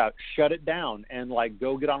workout. Shut it down and, like,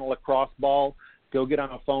 go get on a lacrosse ball, go get on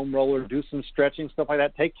a foam roller, do some stretching, stuff like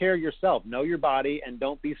that. Take care of yourself. Know your body and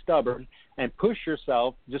don't be stubborn and push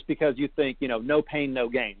yourself just because you think, no pain, no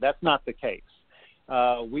gain. That's not the case.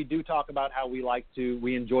 We do talk about how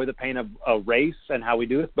we enjoy the pain of a race and how we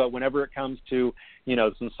do it, but whenever it comes to,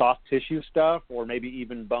 some soft tissue stuff or maybe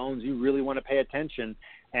even bones, you really want to pay attention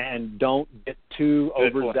and don't get too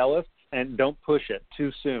overzealous and don't push it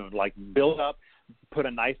too soon. Like, build up, put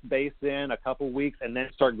a nice base in a couple weeks, and then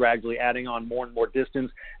start gradually adding on more and more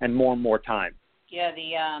distance and more time. Yeah,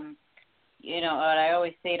 what I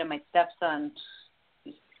always say to my stepson,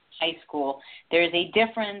 who's in high school, there's a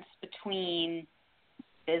difference between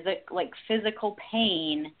physical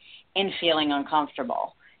pain and feeling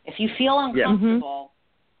uncomfortable. If you feel uncomfortable,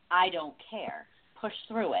 I don't care. Push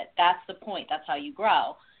through it. That's the point. That's how you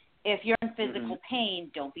grow. If you're in physical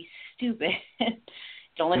pain, don't be stupid.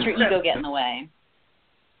 Don't let your ego get in the way.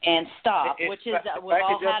 And stop, which is, we've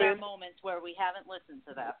all had our moments where we haven't listened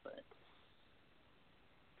to that. But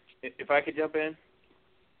if I could jump in?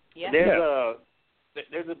 Yeah.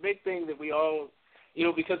 There's a big thing that we all,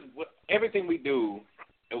 because everything we do,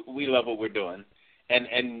 we love what we're doing.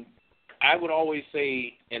 And I would always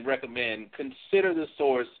say and recommend, consider the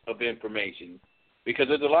source of information, because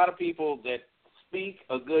there's a lot of people that speak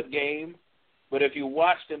a good game, but if you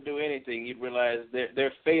watch them do anything, you'd realize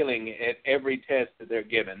they're failing at every test that they're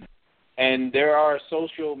given. And there are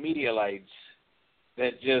social media lights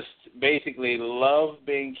that just basically love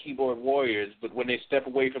being keyboard warriors, but when they step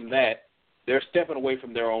away from that, they're stepping away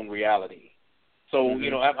from their own reality. So,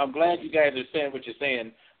 I'm glad you guys are saying what you're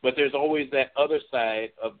saying, but there's always that other side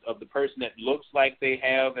of the person that looks like they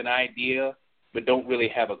have an idea but don't really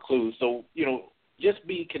have a clue. So, just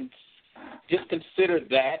consider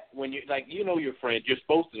that when you know your friend. You're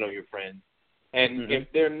supposed to know your friend. And if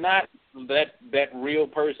they're not that real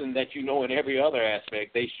person that you know in every other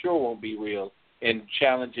aspect, they sure won't be real in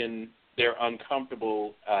challenging their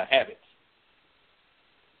uncomfortable habits.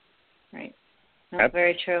 Right. That's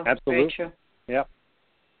very true. Absolutely. Very true. Yep.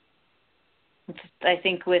 I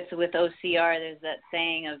think with OCR, there's that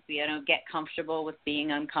saying of, get comfortable with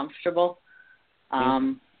being uncomfortable.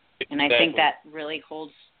 And I think that really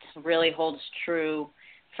holds true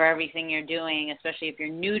for everything you're doing, especially if you're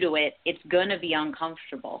new to it. It's going to be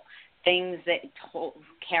uncomfortable. Things that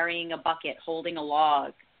carrying a bucket, holding a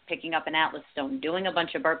log, picking up an atlas stone, doing a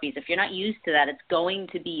bunch of burpees. If you're not used to that, it's going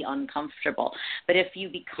to be uncomfortable. But if you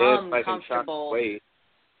become comfortable,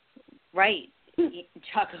 right,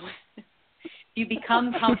 Chuck, you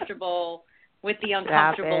become comfortable with the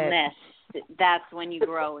uncomfortableness, that's when you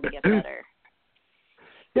grow and get better.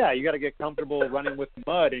 Yeah, you got to get comfortable running with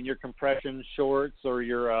mud in your compression shorts or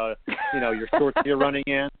your, your shorts you're running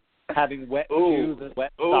in, having wet shoes and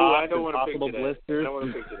wet socks and possible blisters. I don't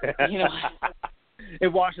want to picture that. It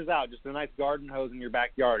washes out. Just a nice garden hose in your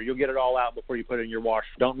backyard. You'll get it all out before you put it in your washer.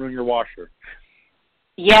 Don't ruin your washer.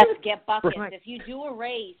 Yes, get buckets. Right. If you do a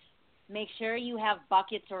race, make sure you have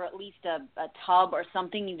buckets or at least a tub or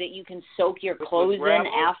something that you can soak your clothes in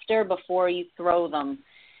after before you throw them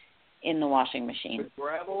in the washing machine. With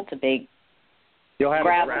gravel? It's a big... You'll have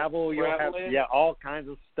gravel. You'll have all kinds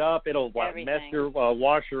of stuff. It'll mess your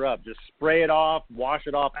washer up. Just spray it off, wash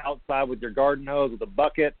it off outside with your garden hose with a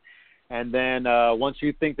bucket, and then once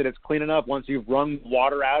you think that it's clean enough, once you've wrung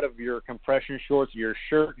water out of your compression shorts, your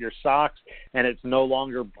shirt, your socks, and it's no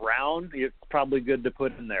longer brown, it's probably good to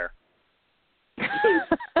put in there.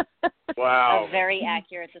 Wow. A very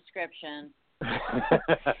accurate description.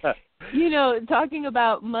 Talking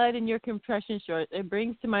about mud in your compression shorts, it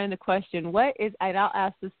brings to mind the question, and I'll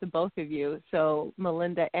ask this to both of you, so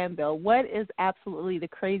Melinda and Bill, what is absolutely the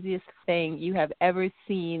craziest thing you have ever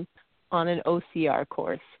seen on an OCR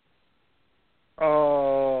course?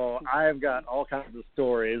 Oh, I've got all kinds of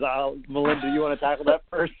stories. Melinda, you want to tackle that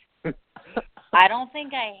first? I don't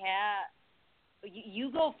think I have.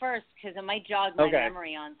 You go first, because it might jog my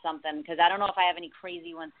memory on something, because I don't know if I have any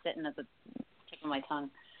crazy ones sitting at the tip of my tongue.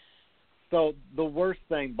 So the worst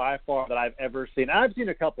thing by far that I've ever seen, I've seen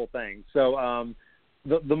a couple things. So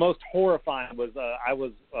the most horrifying was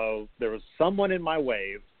there was someone in my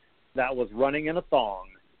wave that was running in a thong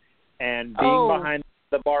and being behind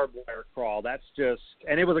the barbed wire crawl. That's just,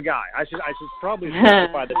 and it was a guy. I should probably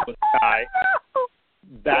specify that it was a guy.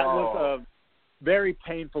 That was a very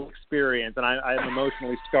painful experience, and I'm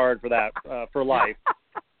emotionally scarred for that for life.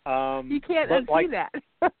 You can't unsee that.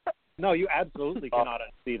 No, you absolutely cannot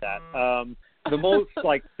unsee that. The most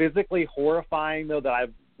physically horrifying though that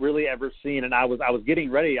I've really ever seen, and I was getting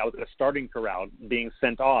ready. I was at a starting corral being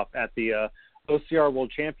sent off at the OCR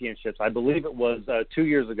World Championships. I believe it was 2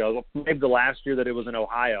 years ago, maybe the last year that it was in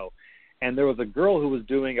Ohio. And there was a girl who was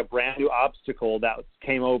doing a brand new obstacle that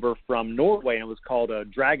came over from Norway, and it was called a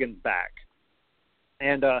Dragon's Back.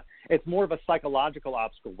 And it's more of a psychological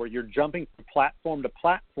obstacle where you're jumping from platform to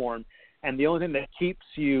platform, and the only thing that keeps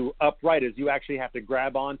you upright is you actually have to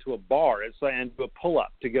grab onto a bar and do a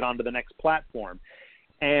pull-up to get onto the next platform.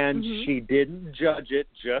 And she didn't judge it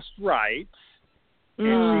just right, and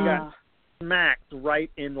she got smacked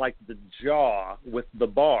right in the jaw with the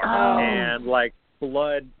bar, and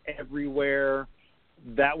blood everywhere.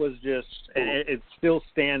 That was just, it still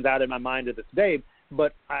stands out in my mind to this day.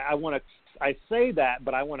 But I say that,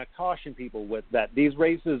 but I want to caution people with that. These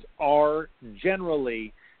races are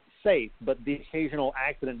generally safe, but the occasional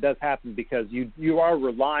accident does happen because you are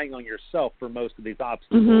relying on yourself for most of these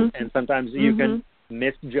obstacles, and sometimes you can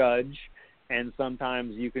misjudge, and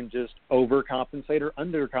sometimes you can just overcompensate or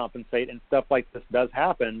undercompensate, and stuff like this does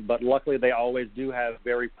happen. But luckily, they always do have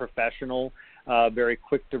very professional, very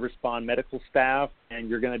quick to respond medical staff, and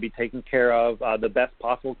you're going to be taken care of the best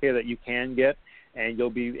possible care that you can get. And you'll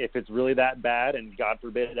be, if it's really that bad, and God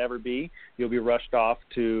forbid it ever be, you'll be rushed off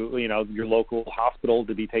to your local hospital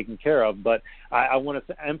to be taken care of. But I want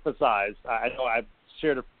to emphasize, I know I've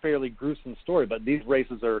shared a fairly gruesome story, but these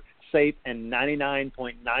races are safe, and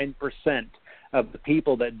 99.9% of the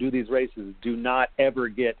people that do these races do not ever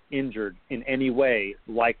get injured in any way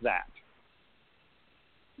like that.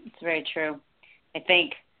 It's very true. I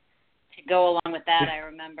think to go along with that, I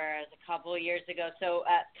remember as a couple of years ago, so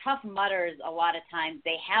Tough Mudders, a lot of times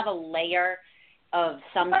they have a layer of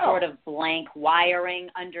some sort of blank wiring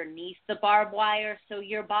underneath the barbed wire, so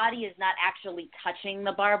your body is not actually touching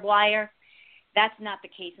the barbed wire. That's not the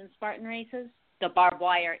case in Spartan races. The barbed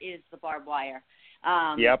wire is the barbed wire.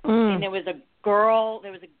 And there was a girl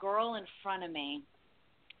in front of me,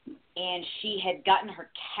 and she had gotten her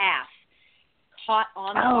calf caught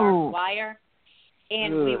on the barbed wire.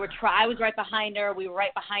 And I was right behind her. We were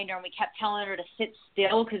right behind her, and we kept telling her to sit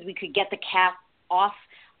still because we could get the calf off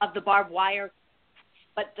of the barbed wire.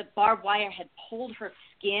 But the barbed wire had pulled her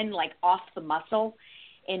skin off the muscle,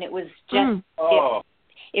 and it was just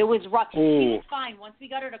it was rough. She was fine once we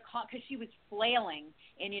got her to because she was flailing,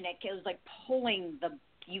 and it was pulling the.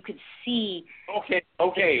 You could see the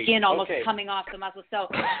skin almost coming off the muscle.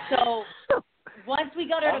 So. Once we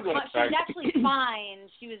got her to she was actually fine.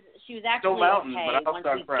 She was actually okay once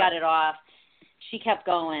we got it off. She kept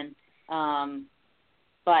going.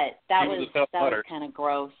 But that was kind of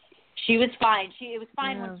gross. She was fine. It was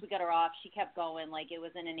fine once we got her off. She kept going it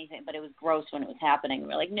wasn't anything, but it was gross when it was happening.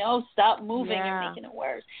 We're like, no, stop moving. You're making it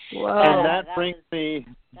worse. Whoa. And that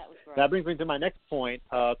brings me to my next point,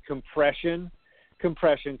 compression.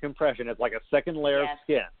 It's like a second layer of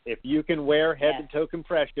skin. If you can wear head-to-toe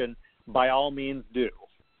compression, by all means do.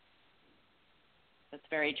 That's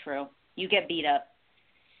very true. You get beat up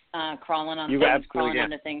crawling on things, crawling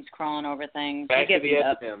under things, crawling over things. Back you get beat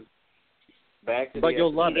up. But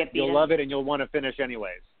you'll love it. You'll love it, and you'll want to finish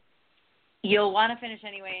anyways. You'll want to finish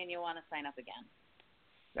anyway, and you'll want to sign up again.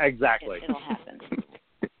 Exactly. It'll happen.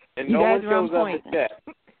 And no one shows up at that.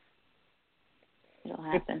 It'll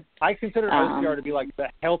happen. I consider OCR to be the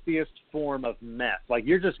healthiest form of meth.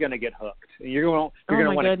 You're just going to get hooked. You're going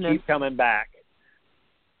to want to keep coming back.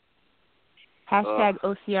 Hashtag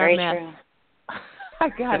OCR meth. I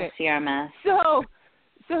got it. OCR meth. So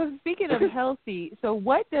speaking of healthy, so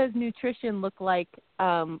what does nutrition look like?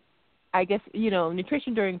 I guess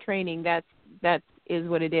nutrition during training. That is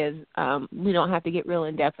what it is. We don't have to get real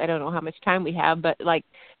in depth. I don't know how much time we have, but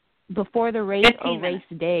before the race or race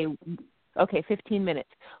day? Okay, 15 minutes.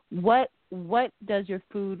 What does your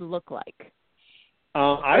food look like?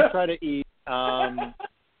 I try to eat all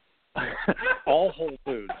whole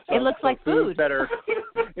foods. So, it looks like food.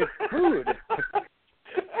 It's food.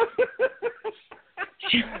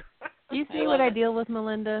 Do you see what I deal with,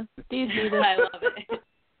 Melinda? Do you see this? I love it.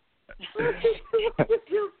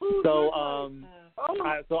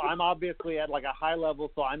 So I'm obviously at like a high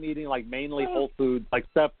level, so I'm eating like mainly whole foods, like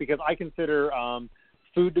stuff, because I consider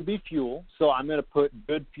food to be fuel. So I'm going to put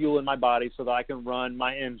good fuel in my body so that I can run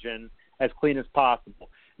my engine as clean as possible.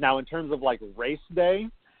 Now, in terms of like race day,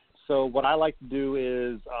 so what I like to do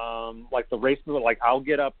is like the race, like I'll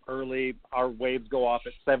get up early. Our waves go off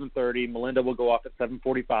at 7:30. Melinda will go off at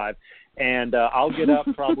 7:45, and I'll get up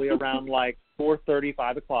probably around like 4:30,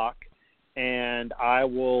 5 o'clock, and I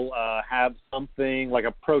will have something like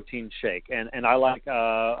a protein shake. And I like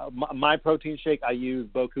my protein shake. I use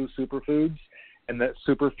Boku Superfoods and the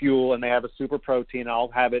Super Fuel, and they have a super protein. I'll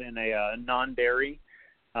have it in a non-dairy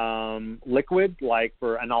liquid, like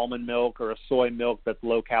for an almond milk or a soy milk that's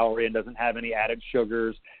low calorie and doesn't have any added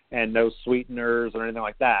sugars and no sweeteners or anything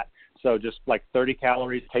like that. So just like 30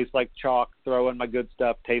 calories, tastes like chalk, throw in my good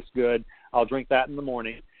stuff, tastes good. I'll drink that in the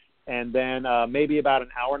morning. And then maybe about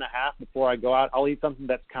an hour and a half before I go out, I'll eat something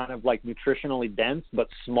that's kind of like nutritionally dense but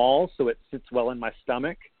small so it sits well in my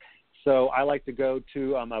stomach. So I like to go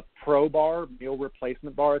to a Pro Bar, meal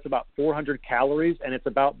replacement bar. It's about 400 calories, and it's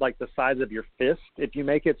about like the size of your fist if you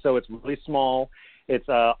make it. So it's really small. It's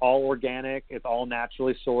all organic. It's all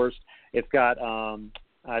naturally sourced. It's got,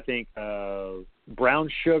 I think, brown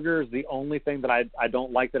sugar is the only thing that I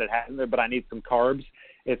don't like that it has in there, but I need some carbs.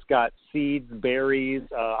 It's got seeds, berries.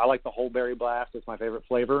 I like the whole berry blast. It's my favorite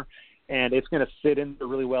flavor. And it's going to sit in there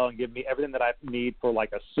really well and give me everything that I need for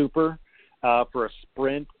like a super. For a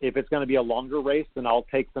sprint. If it's going to be a longer race, then I'll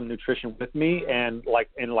take some nutrition with me and like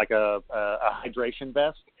in like a hydration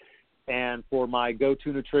vest. And for my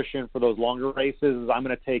go-to nutrition for those longer races, I'm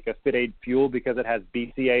going to take a Fit Aid Fuel because it has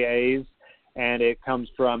BCAAs and it comes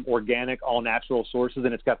from organic, all-natural sources,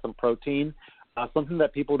 and it's got some protein. Something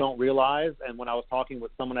that people don't realize, and when I was talking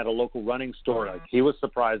with someone at a local running store, like, he was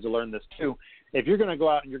surprised to learn this too. If you're going to go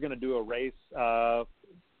out and you're going to do a race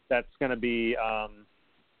that's going to be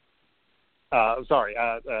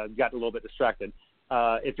got a little bit distracted.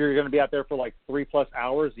 If you're going to be out there for like 3+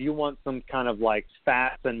 hours, you want some kind of like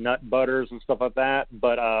fats and nut butters and stuff like that.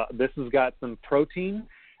 But this has got some protein,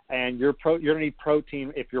 and you're going to need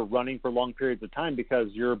protein if you're running for long periods of time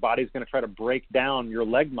because your body's going to try to break down your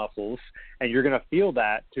leg muscles, and you're going to feel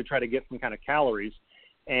that to try to get some kind of calories.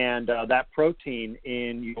 And that protein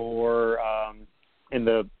in your in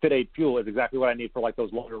the Fit Aid Fuel is exactly what I need for like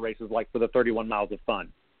those longer races, like for the 31 miles of fun.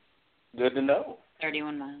 Good to know.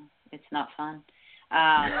 31 miles. It's not fun.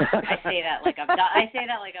 I say that like I've done. I say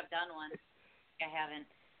that like I've done one. I haven't.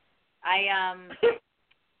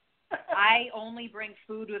 I only bring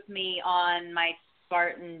food with me on my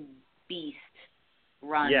Spartan Beast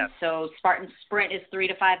run. Yes. So Spartan Sprint is 3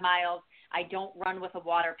 to 5 miles. I don't run with a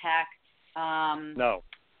water pack. No.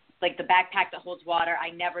 Like the backpack that holds water,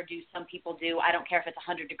 I never do. Some people do. I don't care if it's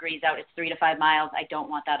 100 degrees out. It's 3 to 5 miles. I don't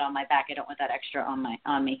want that on my back. I don't want that extra on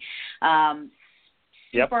me.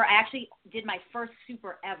 Yep. Super. I actually did my first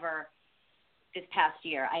super ever this past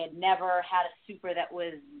year. I had never had a super that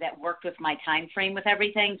worked with my time frame with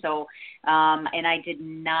everything. So, and I did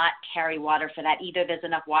not carry water for that either. There's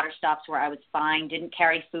enough water stops where I was fine. Didn't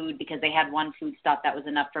carry food because they had one food stop that was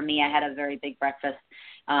enough for me. I had a very big breakfast.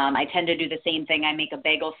 I tend to do the same thing. I make a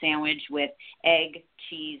bagel sandwich with egg,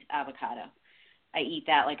 cheese, avocado. I eat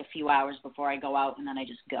that like a few hours before I go out, and then I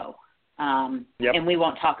just go. Yep. And we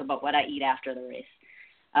won't talk about what I eat after the race.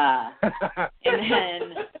 And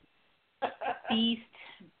then Beast,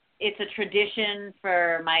 it's a tradition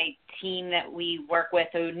for my team that we work with.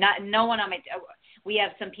 We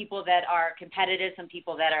have some people that are competitive, some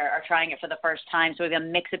people that are trying it for the first time. So we have a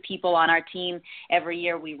mix of people on our team. Every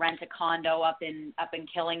year we rent a condo up in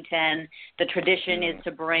Killington. The tradition is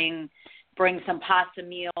to bring some pasta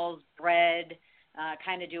meals, bread,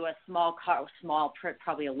 kind of do a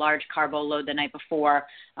probably a large carbo load the night before.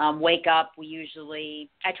 Wake up,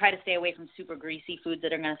 I try to stay away from super greasy foods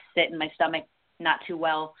that are going to sit in my stomach not too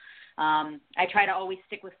well. I try to always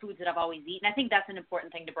stick with foods that I've always eaten. I think that's an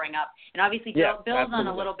important thing to bring up. And obviously, Bill's on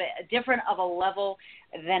a little bit different of a level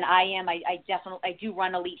than I am. I do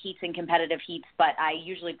run elite heats and competitive heats, but I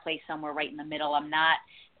usually place somewhere right in the middle. I'm not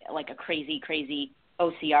like a crazy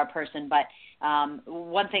OCR person, but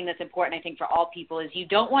one thing that's important, I think, for all people is you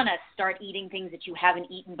don't want to start eating things that you haven't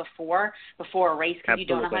eaten before a race because you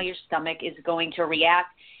don't know how your stomach is going to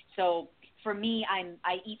react. So for me,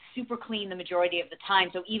 I eat super clean the majority of the time.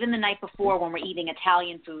 So even the night before when we're eating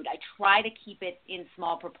Italian food, I try to keep it in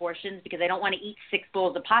small proportions because I don't want to eat 6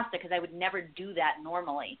 bowls of pasta because I would never do that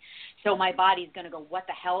normally. So my body's going to go, what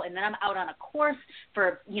the hell? And then I'm out on a course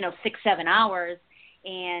for, 6-7 hours,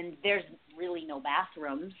 and there's really no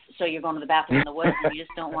bathrooms. So you're going to the bathroom in the woods, and you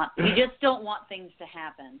just don't want things to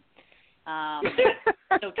happen.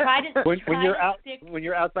 So try to when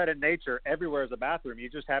you're outside in nature, everywhere is a bathroom. You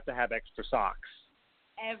just have to have extra socks.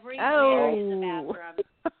 Everywhere is a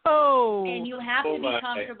bathroom. And you have to be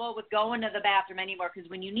comfortable with going to the bathroom anywhere, because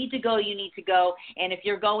when you need to go, you need to go. And if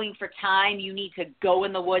you're going for time, you need to go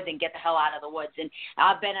in the woods and get the hell out of the woods. And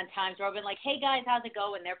I've been on times where I've been like, hey guys, how's it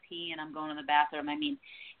going? They're peeing, I'm going to the bathroom. I mean,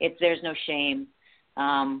 there's no shame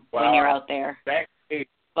when you're out there.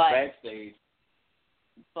 Backstage.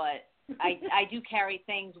 But I do carry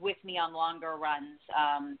things with me on longer runs,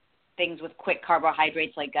 things with quick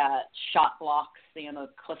carbohydrates like shot blocks, the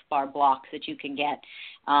Cliff Bar blocks that you can get,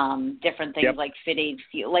 different things like Fit Aid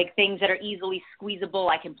Fuel, like things that are easily squeezable.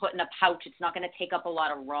 I can put in a pouch. It's not going to take up a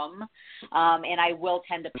lot of room. And I will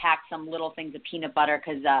tend to pack some little things of peanut butter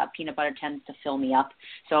because peanut butter tends to fill me up.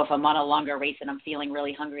 So if I'm on a longer race and I'm feeling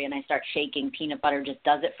really hungry and I start shaking, peanut butter just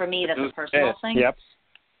does it for me. That's a personal thing. Yep.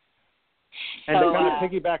 And to kind of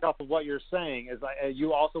piggyback off of what you're saying is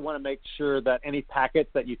you also want to make sure that any packets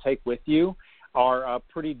that you take with you are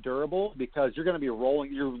pretty durable, because you're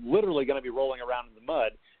literally going to be rolling around in the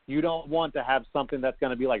mud. You don't want to have something that's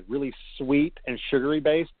going to be like really sweet and sugary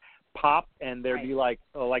based, pop, and there'd be like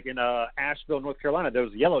in Asheville, North Carolina,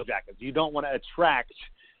 those yellow jackets. You don't want to attract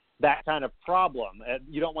that kind of problem.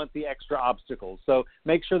 You don't want the extra obstacles. So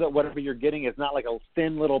make sure that whatever you're getting is not like a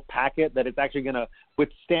thin little packet, that it's actually going to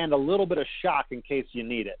withstand a little bit of shock in case you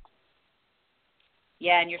need it.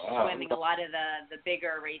 Yeah, and you're swimming. A lot of the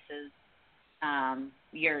bigger races,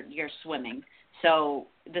 you're swimming. So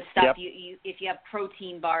the stuff you if you have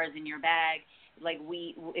protein bars in your bag, like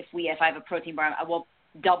if I have a protein bar, I will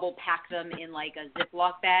double pack them in like a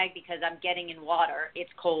Ziploc bag, because I'm getting in water, it's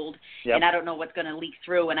cold, and I don't know what's going to leak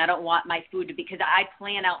through, and I don't want my food to, because I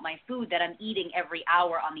plan out my food that I'm eating every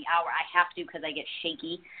hour on the hour. I have to, because I get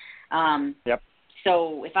shaky.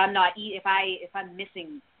 So if I'm not if I'm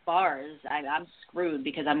missing bars, I'm screwed,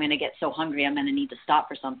 because I'm going to get so hungry I'm going to need to stop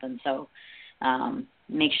for something. So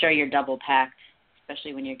make sure you're double packed,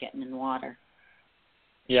 especially when you're getting in water.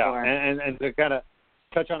 Yeah, sure. and to kind of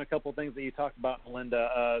touch on a couple of things that you talked about,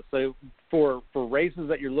 Melinda. So for races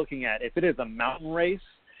that you're looking at, if it is a mountain race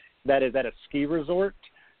that is at a ski resort,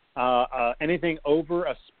 anything over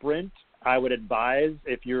a sprint, I would advise,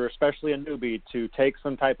 if you're especially a newbie, to take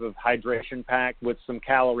some type of hydration pack with some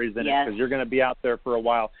calories in it, because you're going to be out there for a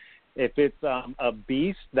while. If it's a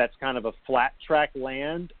beast that's kind of a flat track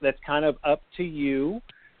land, that's kind of up to you.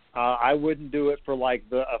 I wouldn't do it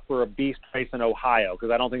for a beast race in Ohio,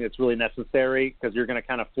 because I don't think it's really necessary, because you're going to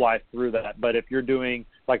kind of fly through that. But if you're doing,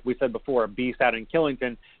 like we said before, a beast out in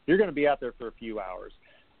Killington, you're going to be out there for a few hours.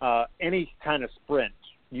 Any kind of sprint,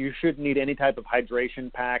 you shouldn't need any type of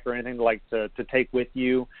hydration pack or anything to take with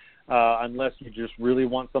you, unless you just really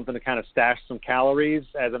want something to kind of stash some calories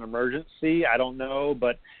as an emergency. I don't know,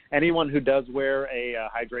 but anyone who does wear a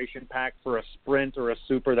hydration pack for a sprint or a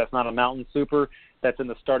super that's not a mountain super, that's in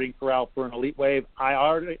the starting corral for an elite wave, I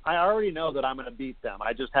already know that I'm going to beat them.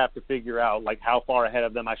 I just have to figure out how far ahead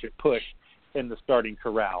of them I should push in the starting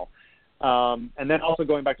corral. And then also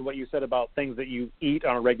going back to what you said about things that you eat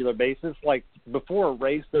on a regular basis, like before a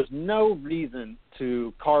race, there's no reason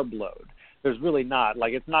to carb load. There's really not.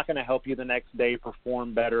 It's not going to help you the next day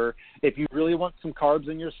perform better. If you really want some carbs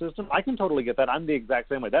in your system, I can totally get that. I'm the exact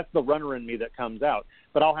same way. That's the runner in me that comes out.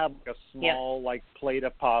 But I'll have a small plate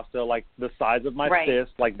of pasta, the size of my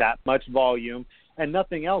fist, that much volume, and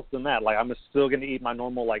nothing else than that. I'm still going to eat my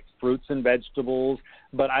normal fruits and vegetables,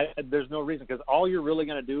 but there's no reason, because all you're really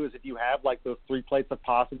going to do is, if you have those 3 plates of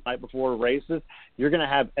pasta the night before races, you're going to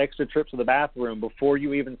have extra trips to the bathroom before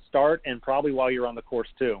you even start, and probably while you're on the course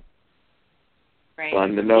too. Right.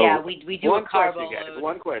 Yeah, we do a carbo load.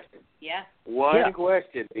 One question. Yeah. One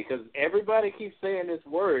question, because everybody keeps saying this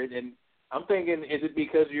word, and I'm thinking, is it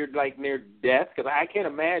because you're near death? Because I can't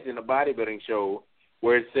imagine a bodybuilding show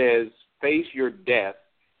where it says face your death,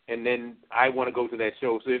 and then I want to go to that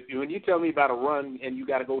show. So when you tell me about a run and you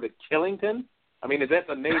got to go to Killington, I mean, is that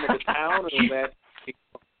the name of the town, or is that?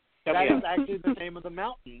 That is actually the name of the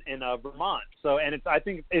mountain in Vermont. So, and is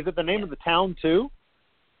it the name of the town too?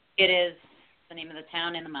 It is the name of the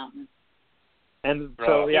town and the mountain. And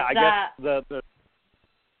so, I guess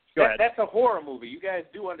go ahead. That's a horror movie. You guys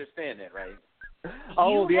do understand that, right?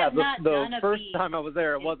 The first time I was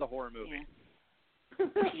there, it was a horror movie.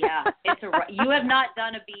 Yeah, you have not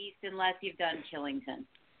done a beast unless you've done Killington.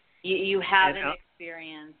 You haven't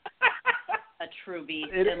experienced a true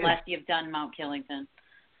beast unless you've done Mount Killington.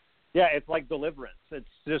 Yeah, it's like Deliverance. It's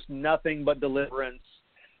just nothing but Deliverance.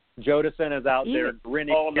 Jodison is out there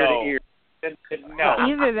grinning ear to ear. No.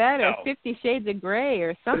 Either that or 50 Shades of Grey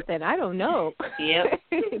or something. I don't know. Yep.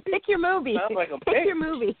 Pick your movie. Sounds like Pick your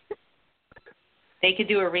movie. They could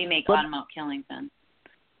do a remake on Mount Killington.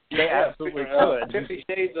 They absolutely could. 50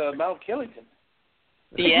 Shades of Mount Killington.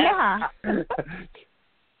 Yeah.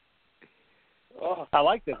 I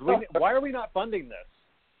like this. Why are we not funding this?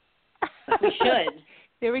 We should.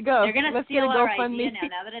 There we go. They're going to steal our idea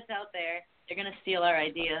now that it's out there. They're going to steal our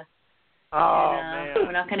idea. Oh, man.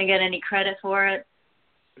 We're not going to get any credit for it.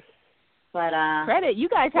 But credit? You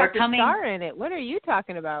guys have to star in it. What are you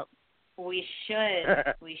talking about? We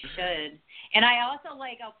should. We should. And I also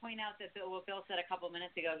I'll point out that what Bill said a couple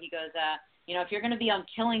minutes ago. He goes, if you're going to be on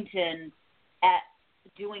Killington at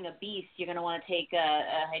doing a beast, you're going to want to take a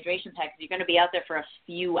hydration pack because you're going to be out there for a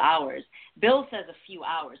few hours. Bill says a few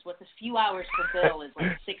hours. What's a few hours for Bill is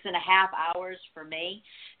like 6.5 hours for me.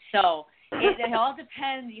 So it all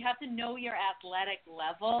depends. You have to know your athletic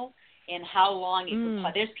level and how long you can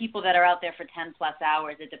play. There's people that are out there for 10+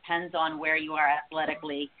 hours. It depends on where you are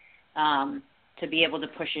athletically to be able to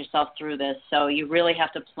push yourself through this. So you really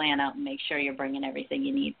have to plan out and make sure you're bringing everything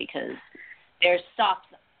you need because there's stops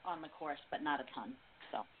on the course, but not a ton.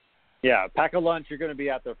 So yeah, pack a lunch. You're going to be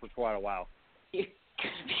out there for quite a while. You're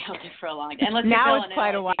going to be out there for a long time. Unless now you're it's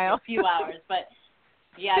quite a while. A few hours, but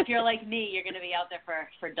yeah, if you're like me, you're going to be out there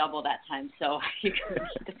for double that time. So you're going to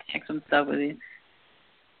need to pack some stuff with you.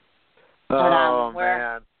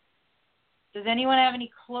 Man. Does anyone have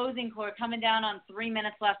any closing? We're coming down on 3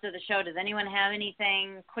 minutes left of the show. Does anyone have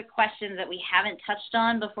anything, quick questions that we haven't touched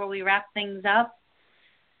on before we wrap things up?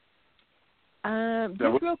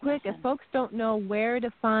 Just real quick, if folks don't know where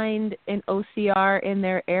to find an OCR in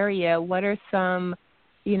their area, what are some,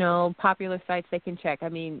 popular sites they can check? I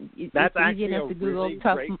mean, that's it's easy enough to Google. Really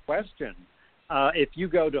great question. If you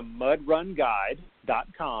go to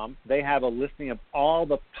mudrunguide.com, they have a listing of all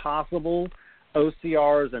the possible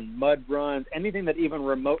OCRs and mud runs, anything that even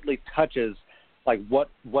remotely touches like what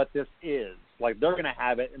this is. Like they're going to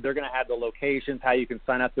have it. They're going to have the locations, how you can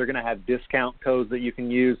sign up. They're going to have discount codes that you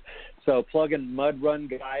can use. So plug in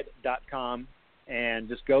mudrunguide.com and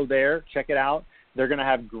just go there, check it out. They're going to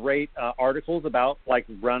have great articles about like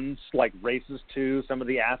runs, like races too, some of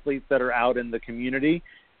the athletes that are out in the community.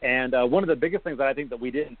 And one of the biggest things that I think that we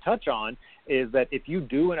didn't touch on is that if you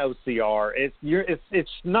do an OCR, it's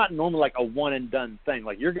not normally like a one and done thing.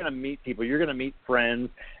 Like you're going to meet people, you're going to meet friends,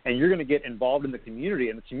 and you're going to get involved in the community.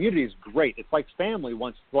 And the community is great. It's like family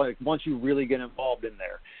once you really get involved in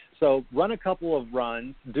there. So run a couple of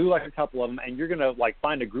runs, do like a couple of them, and you're going to like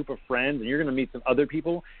find a group of friends, and you're going to meet some other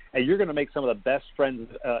people, and you're going to make some of the best friends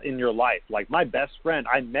in your life. Like my best friend,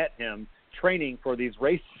 I met him training for these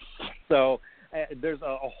races. So there's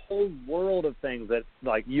a whole world of things that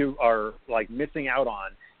like you are like missing out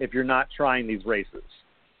on if you're not trying these races.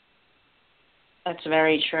 That's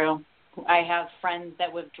very true. I have friends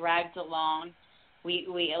that we've dragged along. We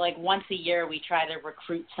like once a year we try to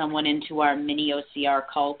recruit someone into our mini OCR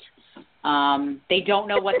cult. They don't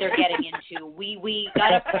know what they're getting into. We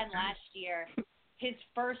got a friend last year. His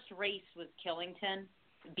first race was Killington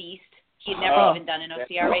Beast. He had never even done an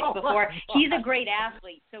OCR race before. He's a great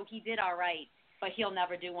athlete, so he did all right, but he'll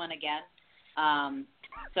never do one again.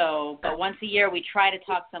 But once a year we try to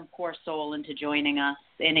talk some poor soul into joining us,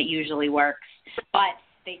 and it usually works. But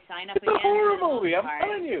they sign up again. It's a horror movie, I'm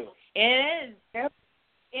telling you. It is. Yep.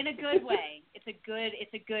 In a good way. It's a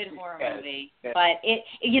good horror movie. But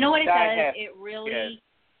you know what it does? It really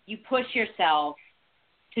you push yourself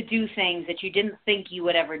to do things that you didn't think you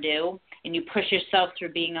would ever do, and you push yourself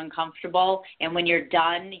through being uncomfortable, and when you're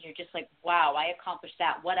done, you're just like, wow, I accomplished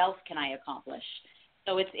that. What else can I accomplish?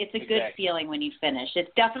 So it's a good feeling when you finish.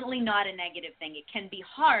 It's definitely not a negative thing. It can be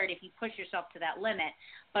hard if you push yourself to that limit,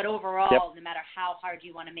 but overall, no matter how hard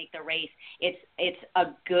you want to make the race,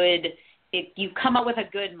 you come up with a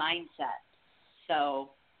good mindset.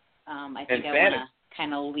 So I think I want to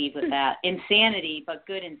kind of leave with that. Insanity, but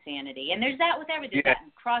good insanity. And there's that with everything. There's that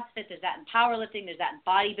in CrossFit, there's that in powerlifting, there's that in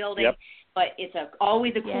bodybuilding. But it's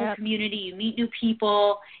always a cool community. You meet new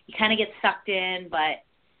people. You kind of get sucked in. But,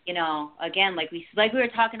 again, like we were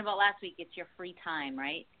talking about last week, it's your free time,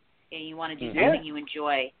 right? And you want to do something you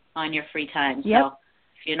enjoy on your free time. So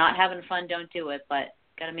if you're not having fun, don't do it. But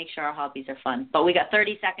got to make sure our hobbies are fun. But we got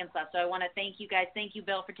 30 seconds left, so I want to thank you guys. Thank you,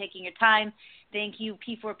 Bill, for taking your time. Thank you,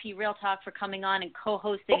 P4P Real Talk, for coming on and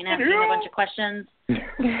co-hosting and asking a bunch of questions.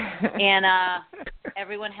 And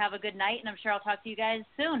everyone have a good night, and I'm sure I'll talk to you guys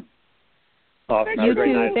soon. Awesome. You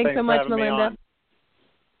too. Thanks so much, Melinda.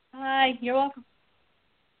 Hi. You're welcome.